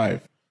difference in your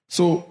life.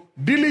 So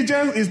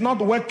diligence is not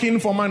working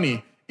for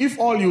money. If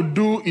all you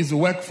do is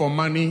work for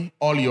money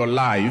all your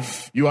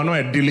life, you are not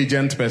a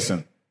diligent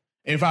person.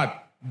 In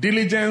fact,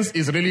 diligence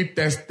is really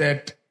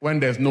tested when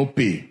there's no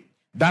pay.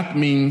 That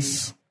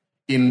means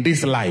in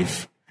this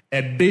life,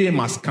 a day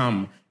must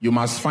come. You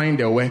must find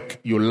a work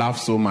you love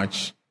so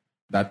much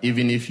that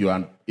even if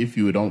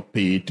you don't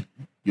pay it,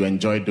 you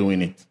enjoy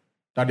doing it.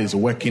 That is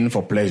working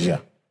for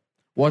pleasure.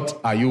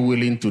 What are you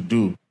willing to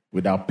do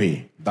without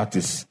pay? That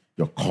is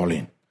your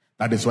calling.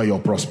 That is where your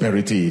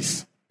prosperity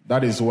is.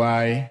 That is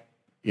why,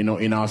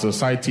 in our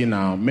society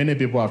now, many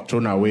people have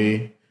thrown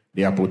away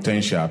their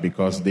potential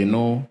because they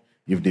know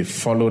if they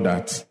follow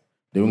that,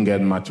 they won't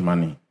get much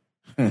money.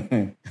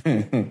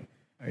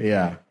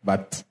 Yeah,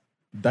 but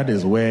that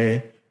is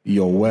where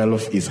your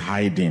wealth is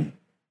hiding.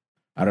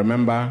 I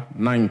remember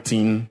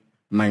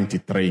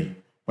 1993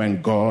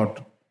 when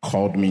God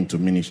called me into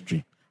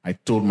ministry. I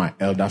told my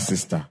elder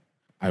sister,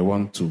 I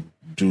want to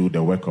do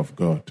the work of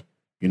God.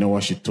 You know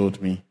what she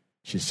told me?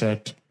 She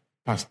said,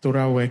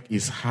 pastoral work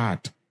is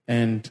hard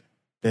and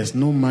there's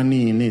no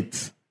money in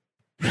it.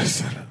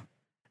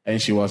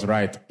 And she was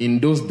right. In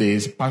those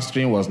days,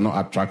 pastoring was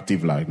not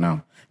attractive like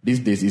now. These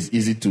days, it's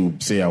easy to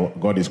say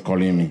God is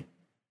calling me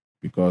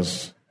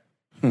because,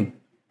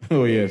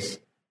 oh yes,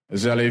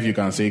 especially if you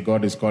can say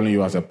God is calling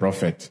you as a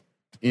prophet.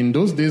 In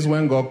those days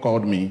when God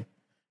called me,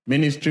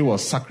 ministry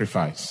was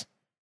sacrifice.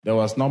 There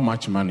was not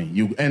much money.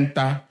 You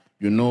enter,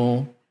 you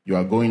know you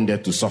are going there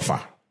to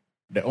suffer.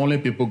 The only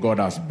people God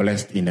has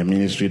blessed in the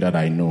ministry that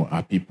I know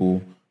are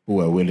people who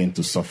are willing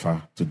to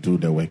suffer to do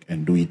the work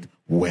and do it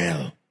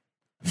well.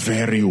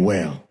 Very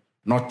well.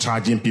 Not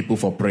charging people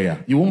for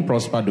prayer. You won't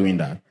prosper doing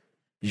that.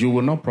 You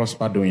will not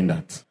prosper doing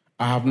that.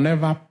 I have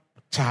never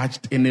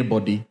charged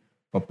anybody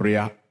for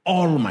prayer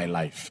all my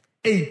life.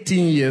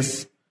 18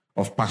 years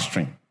of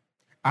pastoring.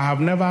 I have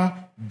never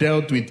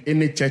dealt with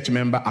any church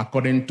member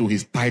according to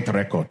his tithe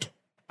record.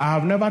 I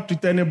have never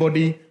treated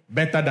anybody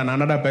better than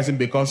another person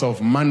because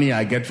of money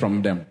I get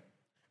from them.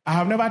 I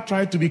have never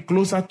tried to be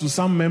closer to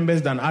some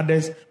members than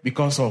others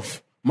because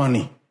of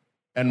money.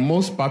 And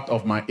most part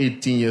of my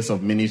 18 years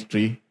of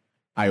ministry,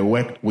 I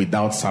worked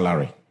without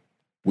salary.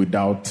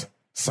 Without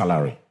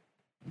salary.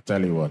 I'll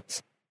tell you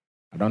what,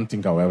 I don't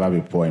think I'll ever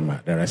be poor in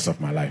the rest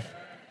of my life.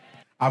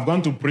 I've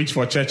gone to preach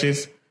for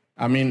churches.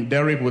 I mean,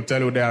 Derek will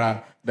tell you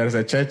there is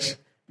a church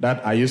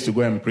that I used to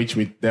go and preach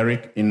with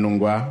Derek in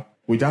Nungwa.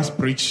 We just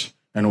preach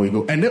and we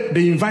go. And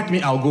they invite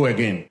me, I'll go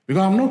again.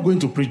 Because I'm not going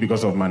to preach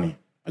because of money.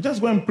 I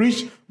just go and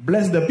preach,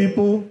 bless the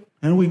people,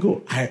 and we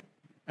go. And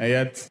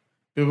yet,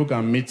 people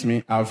can meet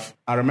me. I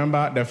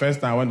remember the first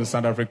time I went to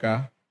South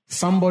Africa,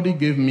 somebody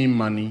gave me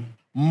money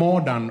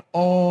more than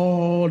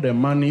all the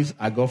monies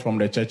I got from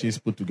the churches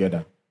put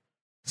together.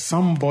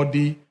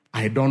 Somebody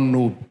I don't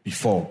know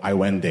before I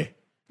went there.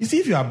 You see,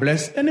 if you are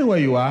blessed, anywhere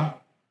you are,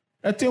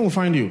 a thing will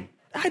find you.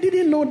 I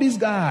didn't know this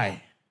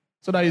guy.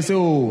 So that you say,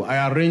 oh,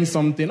 I arranged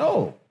something.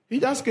 Oh, he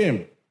just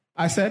came.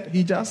 I said,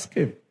 he just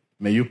came.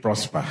 May you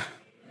prosper. Amen.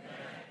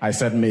 I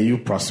said, may you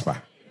prosper.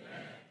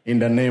 Amen. In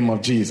the name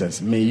of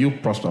Jesus, may you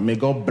prosper. May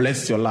God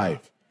bless your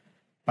life.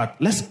 But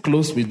let's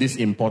close with this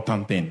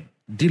important thing.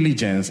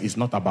 Diligence is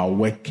not about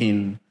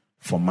working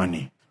for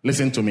money.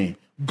 Listen to me.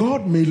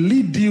 God may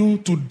lead you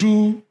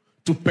to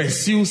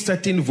pursue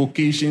certain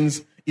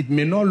vocations. It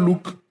may not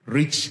look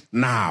rich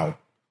now.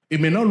 It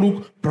may not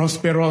look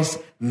prosperous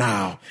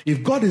now.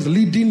 If God is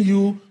leading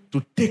you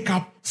to take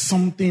up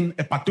something,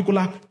 a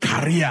particular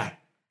career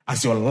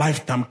as your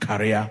lifetime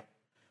career,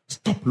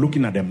 stop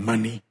looking at the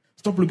money.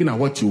 Stop looking at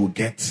what you will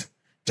get.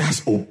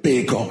 Just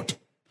obey God.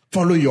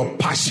 Follow your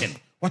passion.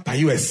 What are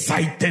you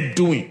excited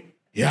doing?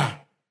 Yeah.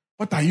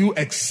 What are you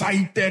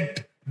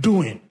excited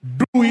doing?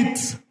 Do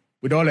it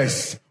with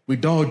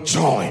all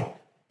joy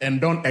and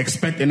don't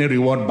expect any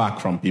reward back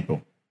from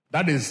people.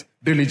 That is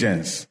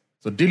diligence.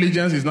 So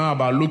diligence is not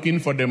about looking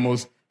for the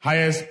most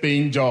highest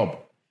paying job.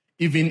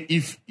 Even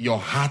if your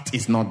heart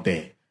is not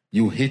there,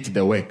 you hate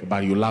the work,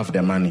 but you love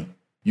the money.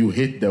 You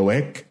hate the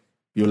work,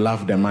 you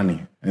love the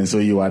money. And so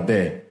you are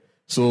there.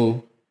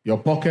 So your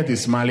pocket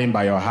is smiling,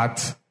 but your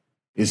heart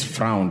is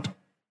frowned.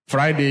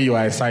 Friday, you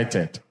are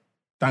excited.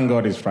 Thank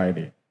God it's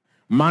Friday.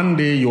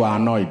 Monday, you are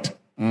annoyed.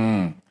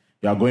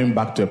 You are going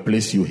back to a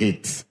place you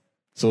hate.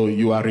 So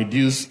you are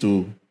reduced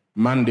to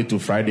Monday to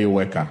Friday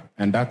worker,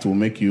 and that will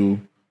make you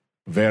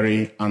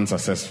very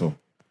unsuccessful.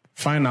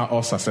 Find out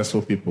all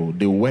successful people.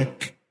 They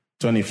work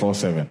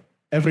 24/7.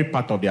 Every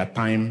part of their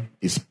time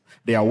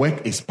their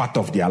work is part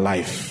of their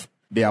life.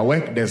 Their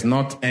work does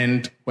not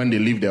end when they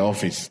leave the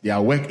office.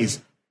 Their work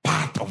is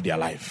part of their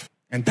life.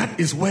 And that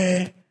is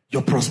where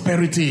your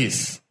prosperity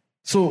is.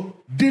 So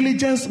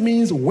diligence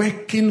means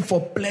working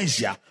for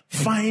pleasure.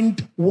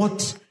 Find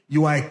what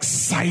you are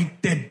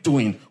excited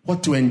doing,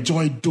 what you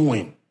enjoy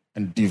doing,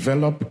 and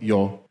develop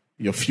your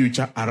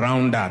future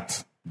around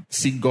that.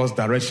 Seek God's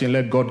direction.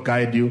 Let God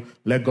guide you.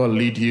 Let God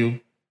lead you.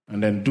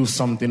 And then do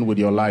something with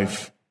your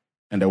life,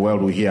 and the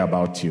world will hear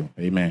about you.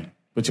 Amen.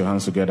 Put your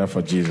hands together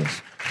for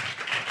Jesus.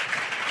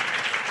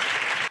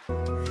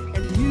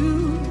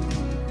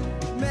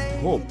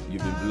 hope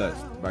you've been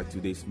blessed by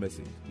today's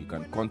message. You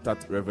can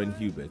contact Reverend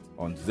Hubert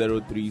on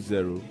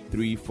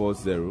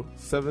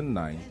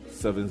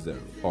 030-340-7970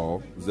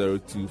 or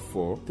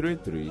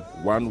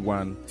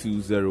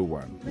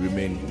 024-33-11201.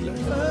 Remain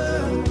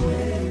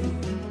blessed.